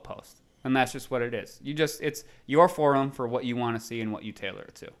you follow post. And that's just what it is. It's your forum for what you want to see and what you tailor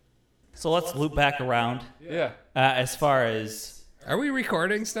it to. So let's loop back around. Yeah. As far as Are we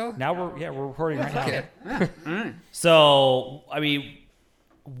recording still? now, we're recording right now. Okay. So I mean,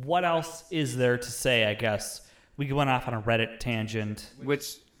 what else is there to say? I guess we went off on a Reddit tangent.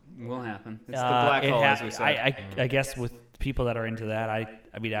 Which will happen. It's the black hole, as we said. I guess with people that are into that,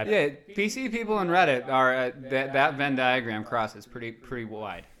 Yeah, PC people on Reddit are that Venn diagram crosses pretty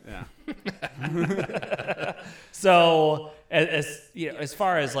wide. Yeah. So as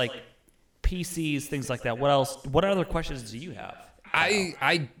far as like PCs, things like that, what other questions do you have?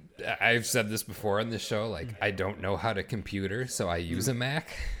 I've said this before on this show. Like, I don't know how to computer, so I use a Mac,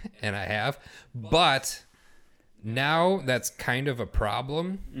 and I have. But now that's kind of a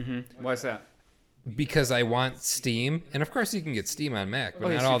problem. Mm-hmm. Why's that? Because I want Steam, and of course you can get Steam on Mac, but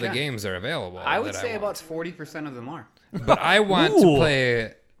yes, not you all the can. games are available. I would say want. about 40% of them are. But I want Ooh. to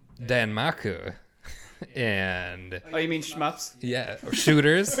play Danmaku, and Oh, you mean shmups?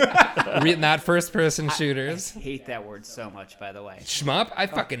 shooters, not first-person shooters. I hate that word so much, by the way. Shmup, I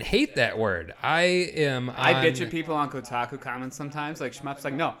fucking hate that word. I bitch at people on Kotaku comments sometimes, like shmup's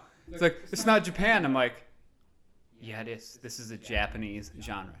like, no. It's like, it's not Japan. I'm like, yeah, it is. This is a Japanese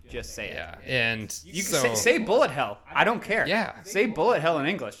genre. Just say it. Yeah, and You so can say bullet hell. I don't care. Yeah. Say bullet hell in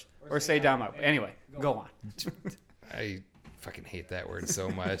English or say Dama. Anyway, go on. I fucking hate that word so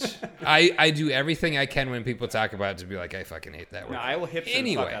much. I do everything I can when people talk about it to be like, I fucking hate that word. No, I will hipster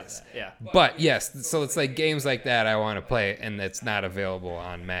the fuck out of that. Yeah. But yes, so it's like games like that I want to play, and it's not available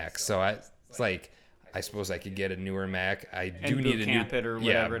on Mac. So it's like, I suppose I could get a newer Mac. I do need a new it or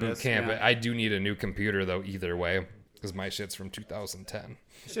whatever it is. Camp it. I do need a new computer though. Either way, because my shit's from 2010.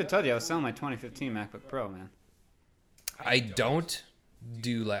 I should have told you I was selling my 2015 MacBook Pro, man. I don't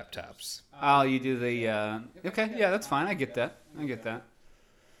do laptops. Oh, you do the okay, yeah, that's fine. I get that.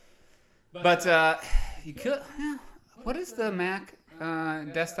 But you could. Yeah, what is the Mac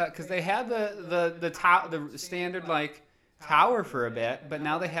desktop? Because they had the standard like tower for a bit, but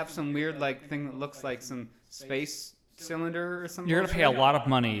now they have some weird like thing that looks like some space cylinder or something. You're gonna pay a lot of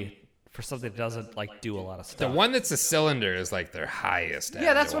money for something that doesn't like do a lot of stuff. The one that's a cylinder is like their highest.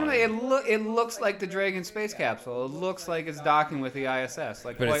 Yeah, that's what I mean. It looks like the Dragon space capsule. It looks like it's docking with the ISS,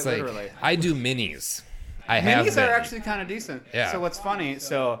 like but quite it's like, literally. I do minis. Minis are actually kind of decent. Yeah. So what's funny?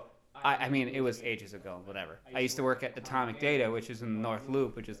 So I mean, it was ages ago. Whatever. I used to work at Atomic Data, which is in the North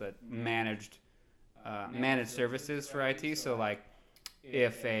Loop, which is a managed services for IT. So like,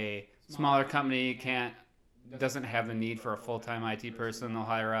 if a smaller company doesn't have the need for a full-time IT person, they'll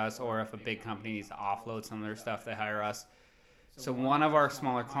hire us, or if a big company needs to offload some of their stuff, they hire us. So one of our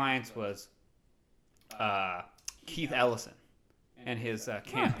smaller clients was Keith Ellison and his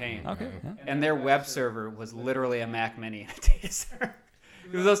campaign. Okay. Yeah. And their web server was literally a Mac Mini in a data center.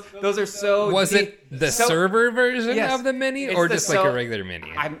 Those are so. Was it the server version of the Mini, or just like a regular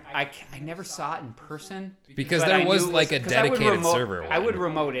Mini? I never saw it in person because there was like a dedicated server one. I would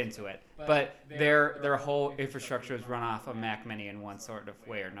remote into it, but their whole infrastructure is run off a Mac Mini in one sort of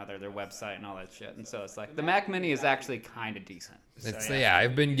way or another, their website and all that shit. And so it's like the Mac Mini is actually kind of decent. So, yeah,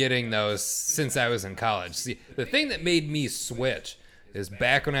 I've been getting those since I was in college. See, the thing that made me switch is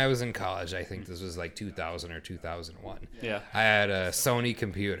back when I was in college. I think this was like 2000 or 2001. Yeah, I had a Sony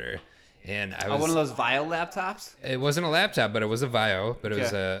computer, and I was one of those Vio laptops. It wasn't a laptop, but it was a Vio, but it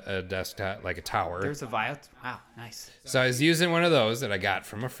was a desktop, like a tower. There's a Vio. Wow, nice. So I was using one of those that I got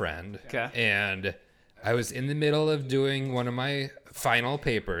from a friend. Okay. And I was in the middle of doing one of my final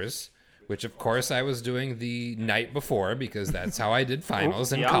papers, which of course I was doing the night before because that's how I did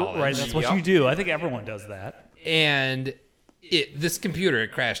finals in college. Right, that's what you do. I think everyone does that. And this computer,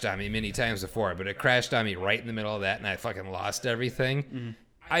 it crashed on me many times before, but it crashed on me right in the middle of that, and I fucking lost everything. Mm-hmm.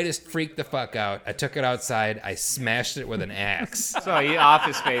 I just freaked the fuck out. I took it outside. I smashed it with an axe. So you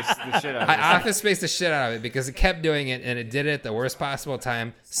Office Space the shit out of it. I Office Space the shit out of it because it kept doing it, and it did it at the worst possible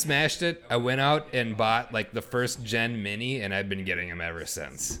time. Smashed it. I went out and bought like the first gen Mini, and I've been getting them ever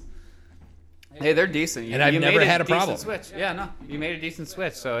since. Hey, they're decent. And I've never had a problem. Switch. Yeah, no, you made a decent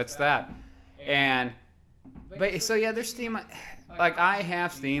switch, so it's that. But so yeah, there's Steam. Like I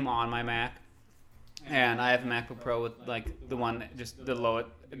have Steam on my Mac, and I have a MacBook Pro with like the one just the low.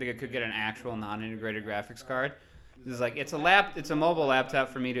 I think I could get an actual non-integrated graphics card. It's like it's a mobile laptop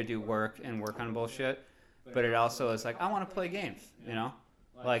for me to do work and work on bullshit. But it also is like I want to play games, you know.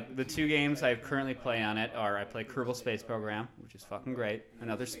 Like the two games I currently play on it are I play Kerbal Space Program, which is fucking great,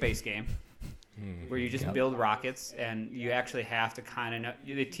 another space game. Where you just build rockets and you actually have to kind of know.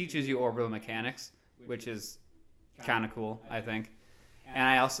 It teaches you orbital mechanics, which is kind of cool, I think. And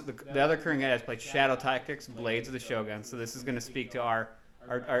I also the other current guy has played Shadow Tactics, Blades of the Shogun. So this is going to speak to our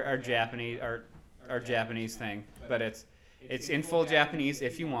Japanese thing, but it's in full Japanese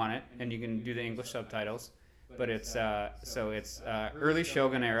if you want it, and you can do the English subtitles. But it's early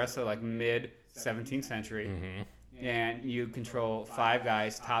Shogun era, so like mid 17th century, and you control 5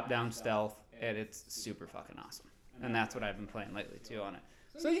 guys, top-down stealth, and it's super fucking awesome. And that's what I've been playing lately too on it.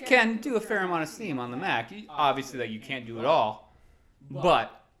 So you can do a fair amount of Steam on the Mac. Obviously, that you can't do it all,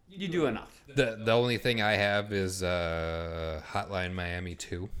 but you do enough. The only thing I have is Hotline Miami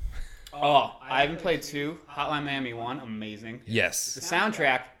 2. Oh, I haven't played 2. Hotline Miami 1, amazing. Yes. The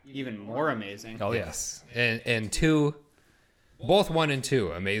soundtrack, even more amazing. Oh, yes. And 2, both 1 and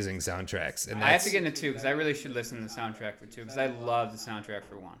 2, amazing soundtracks. And I have to get into 2 because I really should listen to the soundtrack for 2 because I love the soundtrack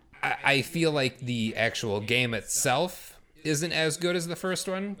for 1. I feel like the actual game itself isn't as good as the first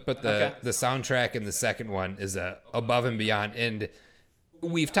one, but the soundtrack in the second one is above and beyond. And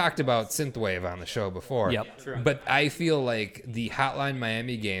we've talked about synthwave on the show before. Yep. True. But I feel like the Hotline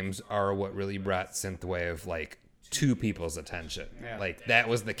Miami games are what really brought synthwave like to people's attention. Yeah. Like that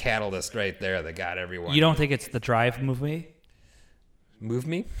was the catalyst right there that got everyone. You don't think it's the Drive movie? Move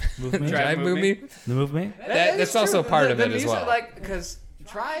Me? Drive Move Me? The movie? That's also part of it as well. Like, because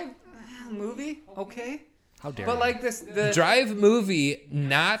Drive movie, okay. How dare But you. like the Drive movie,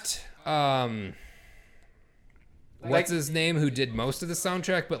 not what's his name who did most of the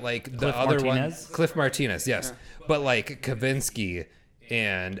soundtrack, but like the Cliff other Martinez? one, Cliff Martinez, yes. But like Kavinsky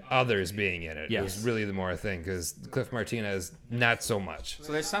and others being in it. It was really the more thing because Cliff Martinez, not so much.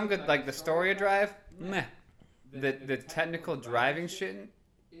 So there's some good, like the story of Drive, meh. The technical driving shit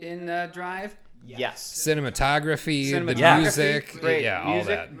in Drive, yes. Cinematography, the music, great. yeah, all Music,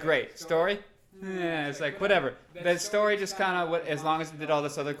 that. great. Story, it's like whatever. The story just kind of, as long as it did all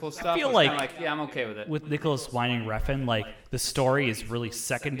this other cool stuff, feel was like- kinda yeah, I'm okay with it. With Nicholas Winding Refn, like the story is really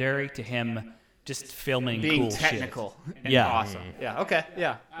secondary to him just filming Being cool technical and Yeah. awesome. Yeah, okay,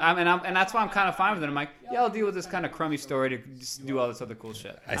 yeah. And that's why I'm kind of fine with it. I'm like, yeah, I'll deal with this kind of crummy story to just do all this other cool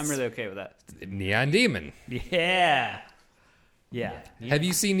shit. I'm really okay with that. Neon Demon. Yeah. Yeah. Have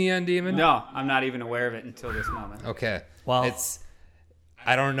you seen Neon Demon? No, I'm not even aware of it until this moment. Okay. Well-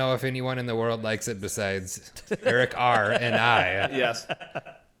 I don't know if anyone in the world likes it besides Eric R. and I. Yes.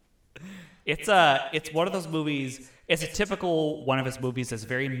 It's one of those movies. It's a typical one of his movies that's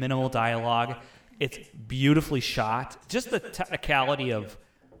very minimal dialogue. It's beautifully shot. Just the technicality of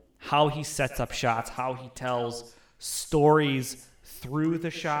how he sets up shots, how he tells stories through the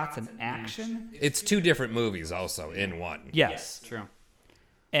shots and action. It's two different movies also in one. Yes. True.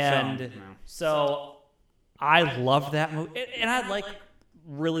 And so I love that movie. And I like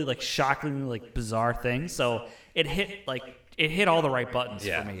really like shockingly like bizarre things. So it hit all the right buttons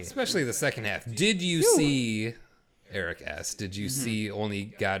Yeah, for me. especially the second half. Did you see, Eric S., did you see Only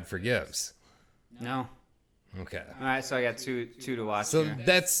God Forgives? No. Okay. All right, so I got two to watch So here.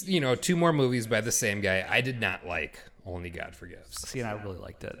 that's, two more movies by the same guy. I did not like Only God Forgives. See, and I really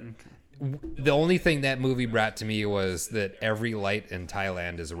liked it. The only thing that movie brought to me was that every light in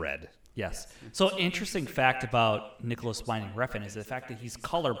Thailand is red. Yes. So interesting fact about Nicholas Winding Refn is the fact that he's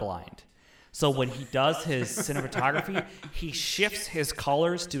colorblind. So when he does his cinematography, he shifts his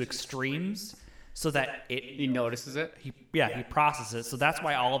colors to extremes so that He notices it. he processes it. So that's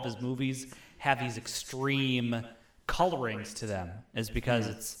why all of his movies have these extreme colorings to them, is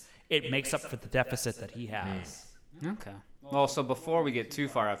because it makes up for the deficit that he has. Okay. Well, so before we get too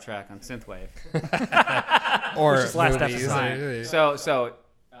far off track on synthwave, Or is last movies. episode. so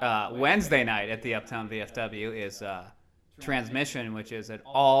Wednesday night at the Uptown VFW is Transmission, which is an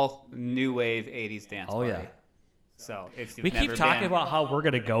all new wave 80s dance Oh, party. yeah. So if you've We never keep talking been, about how we're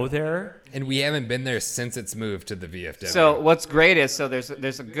going to go there. And we haven't been there since it's moved to the VFW. So what's great is there's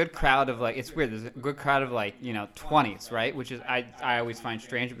a good crowd of like, it's weird, there's a good crowd of like 20s, right? Which is I always find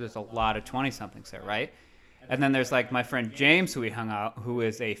strange, but there's a lot of 20 somethings there, right? And then there's like my friend James, who we hung out, who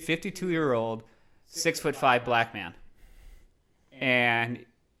is a 52-year-old 6'5" black man, and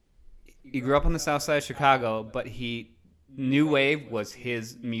he grew up on the south side of Chicago, but new wave was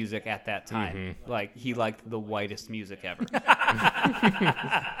his music at that time. Like, he liked the whitest music ever.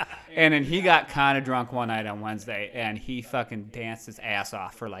 And then he got kind of drunk one night on Wednesday, and he fucking danced his ass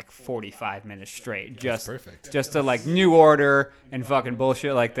off for like 45 minutes straight. perfect. Just to like New Order and fucking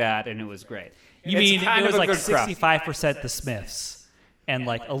bullshit like that, and it was great. You It's mean kind it of was a like good crowd. 65% the Smiths and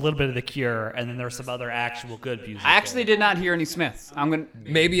like a little bit of the Cure, and then there was some other actual good music. I actually did not hear any Smiths.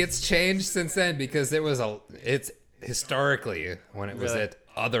 maybe it's changed since then because it's historically when it was Really? at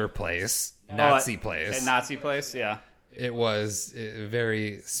other place, Nazi At place. Nazi place, yeah. It was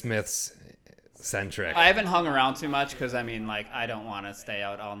very Smiths centric. I haven't hung around too much because I don't want to stay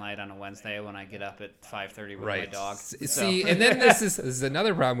out all night on a Wednesday when I get up at 5:30 with my dog. See, and then this is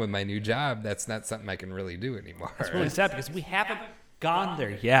another problem with my new job. That's not something I can really do anymore. It's really sad because we haven't gone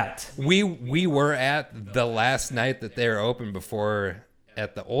there yet. We were at the last night that they were open before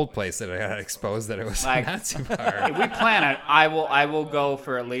at the old place that I got exposed that it was Like- not too far. If we plan it, I will go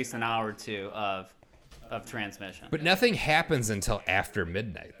for at least an hour or two of transmission. But nothing happens until after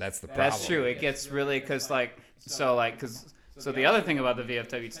midnight. That's the problem. That's true. It gets really because the other thing about the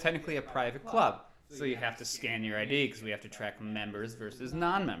VFW, it's technically a private club, so you have to scan your ID because we have to track members versus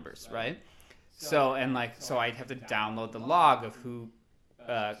non-members, right? So I'd have to download the log of who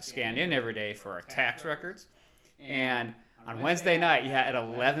scanned in every day for our tax records, and on Wednesday night, at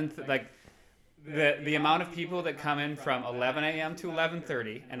 11, the amount of people that come in from 11 a.m. to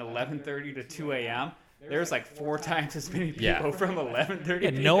 11:30 and 11:30 to 2 a.m. There's like 4 times as many people Yeah. from 11:30.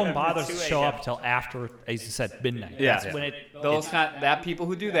 And no one bothers to show up until after, as you said, midnight. Yeah. That's when that people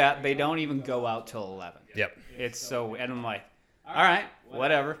who do that, they don't even go out till 11. Yep. It's so, and I'm like, all right,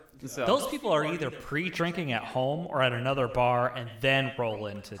 whatever. So those people are either pre-drinking at home or at another bar and then roll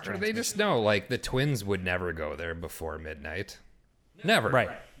into Or they transmission. just know, like, the twins would never go there before midnight. Never. Right.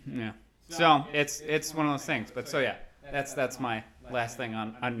 yeah. So it's one of those things. But so yeah, that's my last thing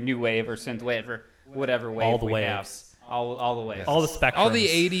on new wave or synth wave or whatever wave All the we waves. have. all the way. All the spectrums. All the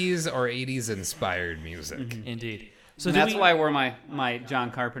 80s or 80s inspired music. Indeed. So And that's why I wore my John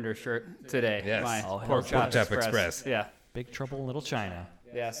Carpenter shirt today. Yes. My Oh, Pork Chop Chop Express. Express. Yeah. Big Trouble in Little China.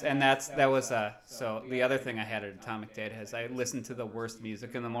 Yes, and that was so the other thing I had at Atomic Data is I listened to the worst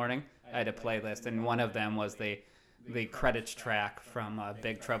music in the morning. I had a playlist, and one of them was the credits track from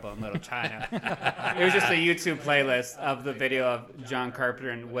Big Trouble in Little China. It was just a YouTube playlist of the video of John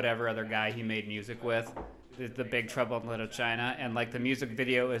Carpenter and whatever other guy he made music with, the Big Trouble in Little China, and like the music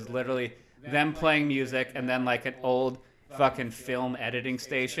video is literally them playing music and then like an old fucking film editing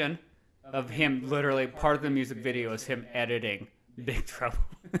station of him. Literally part of the music video is him editing Big Trouble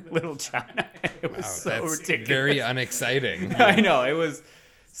in Little China. It was so That's ridiculous. very unexciting. I know, it was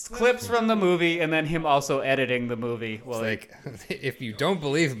clips from the movie and then him also editing the movie. Well, Like, if you don't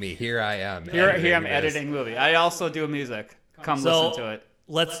believe me, here I am. here I'm this. editing movie. I also do music. Come So listen to it.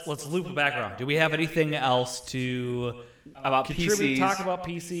 let's loop it back around. Do we have anything else to About contribute? PCs. Talk about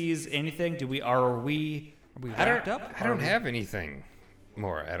PCs? Anything? Are we wrapped up? I don't have anything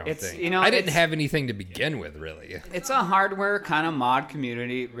more, I don't It's- think. you know, I didn't it's- have anything to begin with, really. It's a hardware kind of mod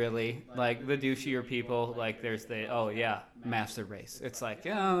community, really. Like the douchier people, like there's the master race. It's like,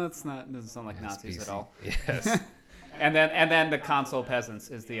 doesn't sound like Nazis at all. Yes. And then the console peasants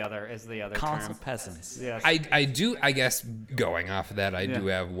is the other Console term. peasants. Yes. I do, I guess, going off of that, I do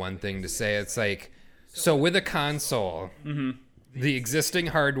have one thing to say. It's like, so with a console, the existing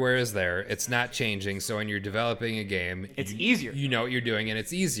hardware is there. It's not changing. So when you're developing a game, It's easier. You know what you're doing, and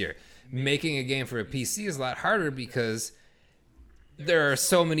it's easier. Making a game for a PC is a lot harder because there are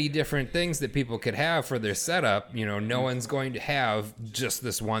so many different things that people could have for their setup. You know, no one's going to have just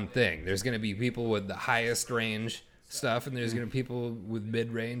this one thing. There's going to be people with the highest range stuff, and there's going to be people with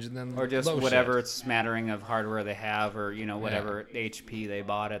mid-range, and then or just low whatever shit. smattering of hardware they have, or whatever HP they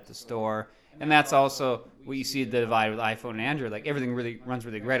bought at the store. And that's also what you see the divide with iPhone and Android. Like everything really runs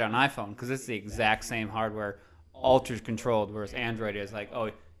really great on iPhone because it's the exact same hardware, ultra controlled. Whereas Android is like,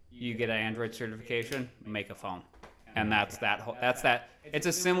 oh, you get an Android certification, make a phone, and that's that. It's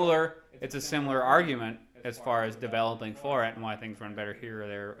a similar argument as far as developing for it and why things run better here or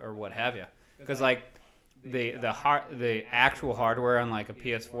there or what have you. Because like the actual hardware on like a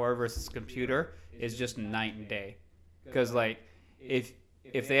PS4 versus computer is just night and day. Because like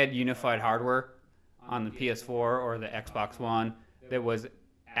if they had unified hardware on the PS4 or the Xbox One that was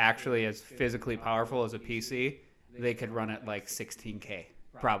actually as physically powerful as a PC, they could run it like 16K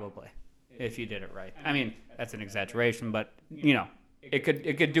probably if you did it right. I mean, that's an exaggeration, but it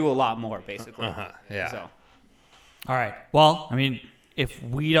could do a lot more basically. Yeah. So All right. Well, I mean, if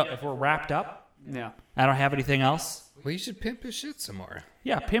we're wrapped up, yeah. I don't have anything else. Well, you should pimp his shit some more.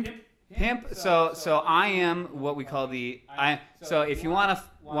 Yeah, pimp. So I am what we call so if you want to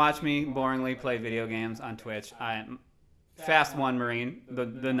watch me boringly play video games on Twitch, I'm Fast One Marine,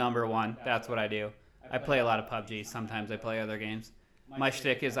 the number one. That's what I do. I play a lot of PUBG. Sometimes I play other games. My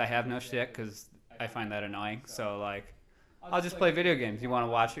shtick is I have no shtick because I find that annoying. So like, I'll just play video games. You want to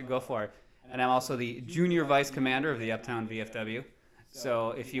watch it, go for it. And I'm also the junior vice commander of the Uptown VFW.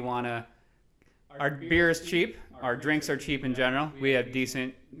 So if you want to, our beer is cheap. Our drinks are cheap in general. We have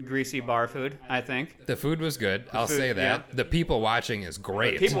decent, greasy bar food, I think. The food was good. I'll food, say that. yeah. The people watching is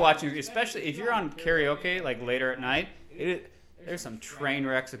great. People watching, especially if you're on karaoke, like later at night, there's some train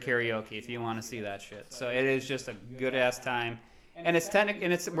wrecks of karaoke if you want to see that shit. So it is just a good-ass time. And we're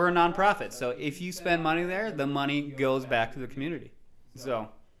a nonprofit. So if you spend money there, the money goes back to the community. So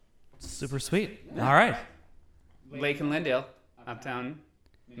Super sweet. All right. Lake and Lindale, Uptown,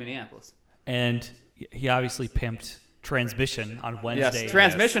 Minneapolis. And he obviously pimped Transmission on Wednesday. Yes,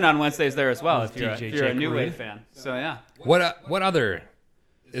 Transmission on Wednesdays there as well With if you're DJ a Jake New Reed. Wave fan. So yeah. What other?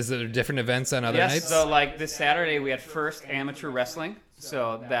 Is there different events on other Yes, nights? so like this Saturday we had First Amateur Wrestling,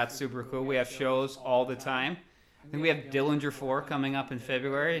 so that's super cool. We have shows all the time. And we have Dillinger 4 coming up in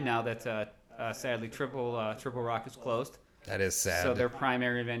February now that sadly Triple Rock is closed. That is sad. So their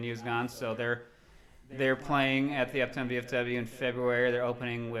primary venue is gone. So they're playing at the Uptown VFW in February. They're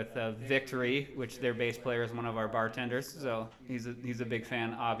opening with Victory, which their bass player is one of our bartenders. So he's a big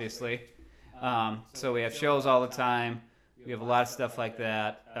fan, obviously. So we have shows all the time. We have a lot of stuff like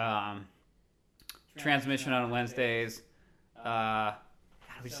that. Transmission on Wednesdays.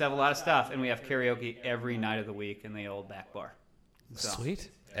 We just have a lot of stuff, and we have karaoke every night of the week in the old back bar. So. Sweet.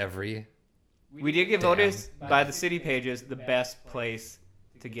 Every We did get voted by the city pages the best place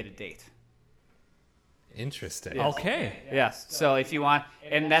to get a date. interesting. Okay. Yes. So if you want,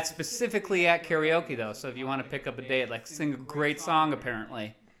 and that's specifically at karaoke though. So if you want to pick up a date, like sing a great song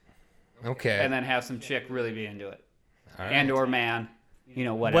apparently, Okay. and then have some chick really be into it, All right. and or man,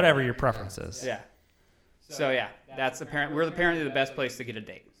 whatever. Whatever your preference is. Yeah. So yeah, that's we're apparently the best place to get a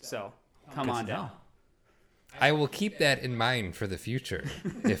date. So come on down. I will keep that in mind for the future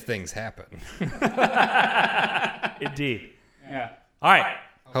if things happen. Indeed. Yeah. All right.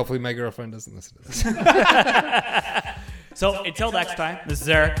 Hopefully my girlfriend doesn't listen to this. So until next time, this is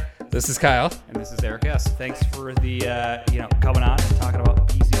Eric. This is Kyle. And this is Eric S. Thanks for the coming on and talking